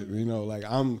consider it, you know. Like,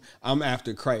 I'm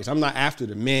after Christ. I'm not after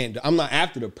the man. I'm not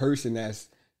after the person that's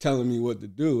telling me what to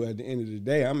do. At the end of the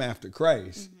day, I'm after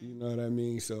Christ. You know what I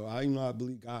mean? So I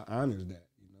believe God honors that,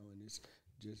 you know. And it's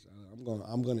just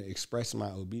I'm gonna express my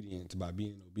obedience by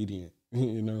being obedient,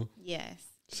 you know. Yes.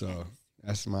 So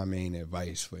that's my main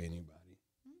advice for anybody.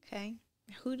 Okay.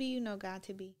 Who do you know God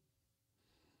to be?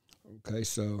 Okay,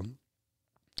 so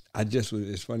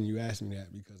it's funny you asked me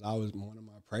that, because one of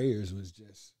my prayers was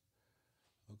just,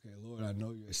 okay, Lord, I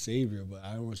know you're a Savior, but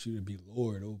I want you to be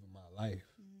Lord over my life,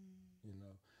 you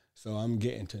know. So I'm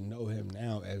getting to know him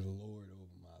now as Lord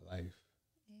over my life.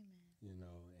 Amen. You know,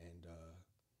 and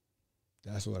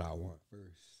that's what I want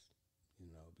first, you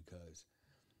know, because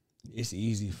it's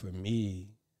easy for me,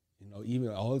 you know, even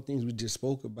all the things we just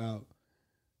spoke about,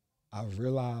 I've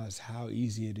realized how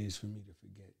easy it is for me to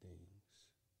forget things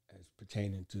as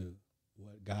pertaining to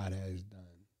what God has done,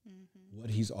 what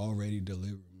he's already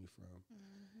delivered me from,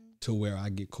 to where I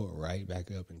get caught right back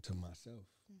up into myself,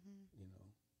 you know,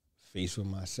 faced with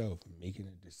myself, making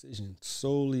a decision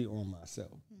solely on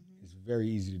myself. It's very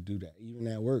easy to do that. Even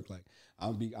at work, like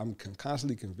I'm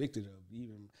constantly convicted of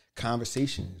even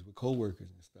conversations with coworkers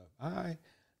and stuff. I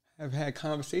have had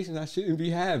conversations I shouldn't be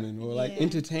having, or like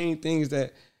entertain things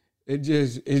that it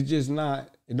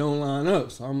don't line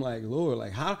up. So I'm like, Lord,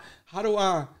 like how do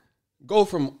I go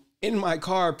from in my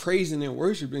car praising and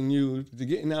worshiping you to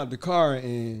getting out the car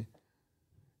and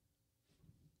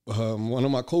one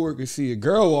of my coworkers see a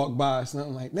girl walk by or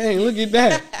something, like, dang, look at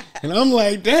that. And I'm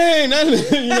like, dang, that,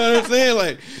 you know what I'm saying?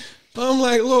 Like, I'm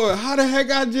like, Lord, how the heck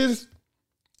I just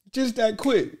that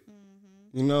quick?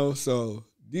 You know, so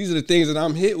these are the things that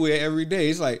I'm hit with every day.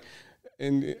 It's like,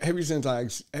 and ever since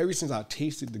I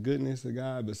tasted the goodness of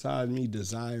God, besides me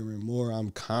desiring more,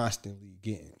 I'm constantly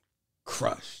getting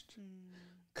crushed,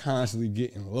 constantly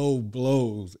getting low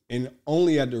blows, and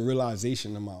only at the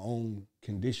realization of my own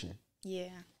condition. Yeah.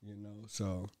 You know,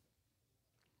 so,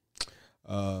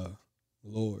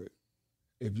 Lord,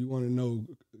 if you want to know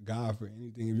God for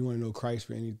anything, if you want to know Christ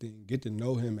for anything, get to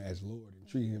know him as Lord and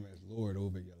treat him as Lord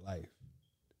over your life.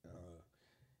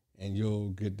 And you'll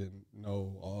get to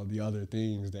know all the other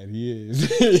things that he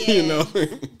is, you know.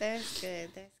 That's good.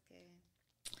 That's good.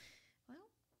 Well,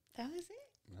 that was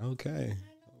it. Okay.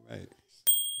 All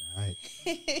right.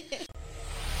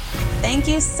 Thank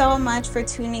you so much for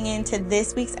tuning in to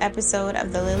this week's episode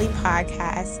of the Lily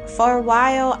Podcast. For a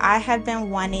while, I have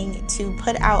been wanting to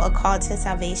put out a call to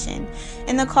salvation.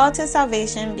 And the call to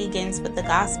salvation begins with the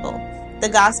gospel. The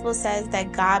gospel says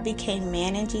that God became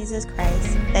man in Jesus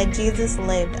Christ, that Jesus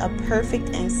lived a perfect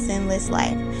and sinless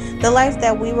life, the life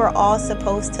that we were all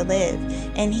supposed to live,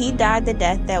 and he died the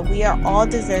death that we are all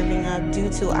deserving of due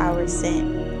to our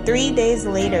sin. 3 days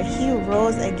later, he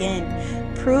rose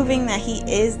again, proving that he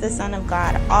is the Son of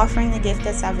God, offering the gift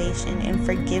of salvation and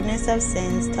forgiveness of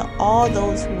sins to all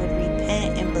those who would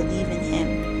repent and believe in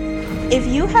him. If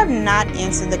you have not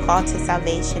answered the call to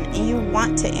salvation and you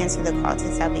want to answer the call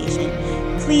to salvation,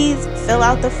 please fill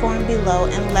out the form below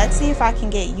and let's see if I can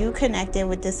get you connected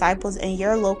with disciples in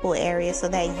your local area so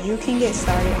that you can get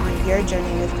started on your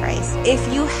journey with Christ.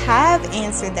 If you have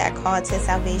answered that call to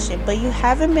salvation but you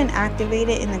haven't been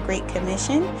activated in the Great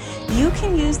Commission, you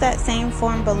can use that same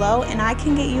form below and I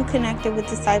can get you connected with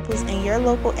disciples in your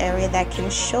local area that can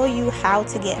show you how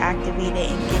to get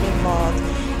activated and get involved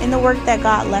in the work that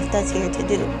God left us here to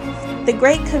do. The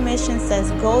Great Commission says,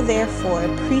 "Go therefore,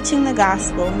 preaching the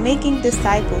gospel, making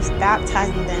disciples,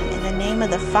 baptizing them in the name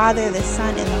of the Father, the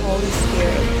Son, and the Holy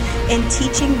Spirit, and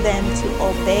teaching them to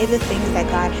obey the things that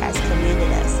God has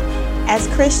commanded us." As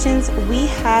Christians, we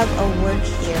have a work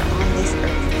here on this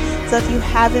earth. So if you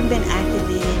haven't been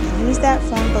activated, use that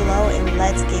form below and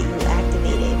let's get you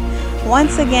activated.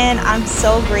 Once again, I'm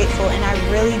so grateful and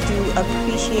I really do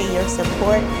appreciate your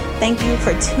support. Thank you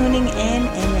for tuning in,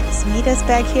 and meet us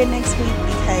back here next week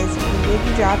because we will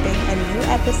be dropping a new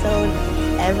episode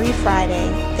every Friday.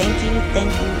 Thank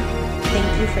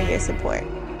you for your support.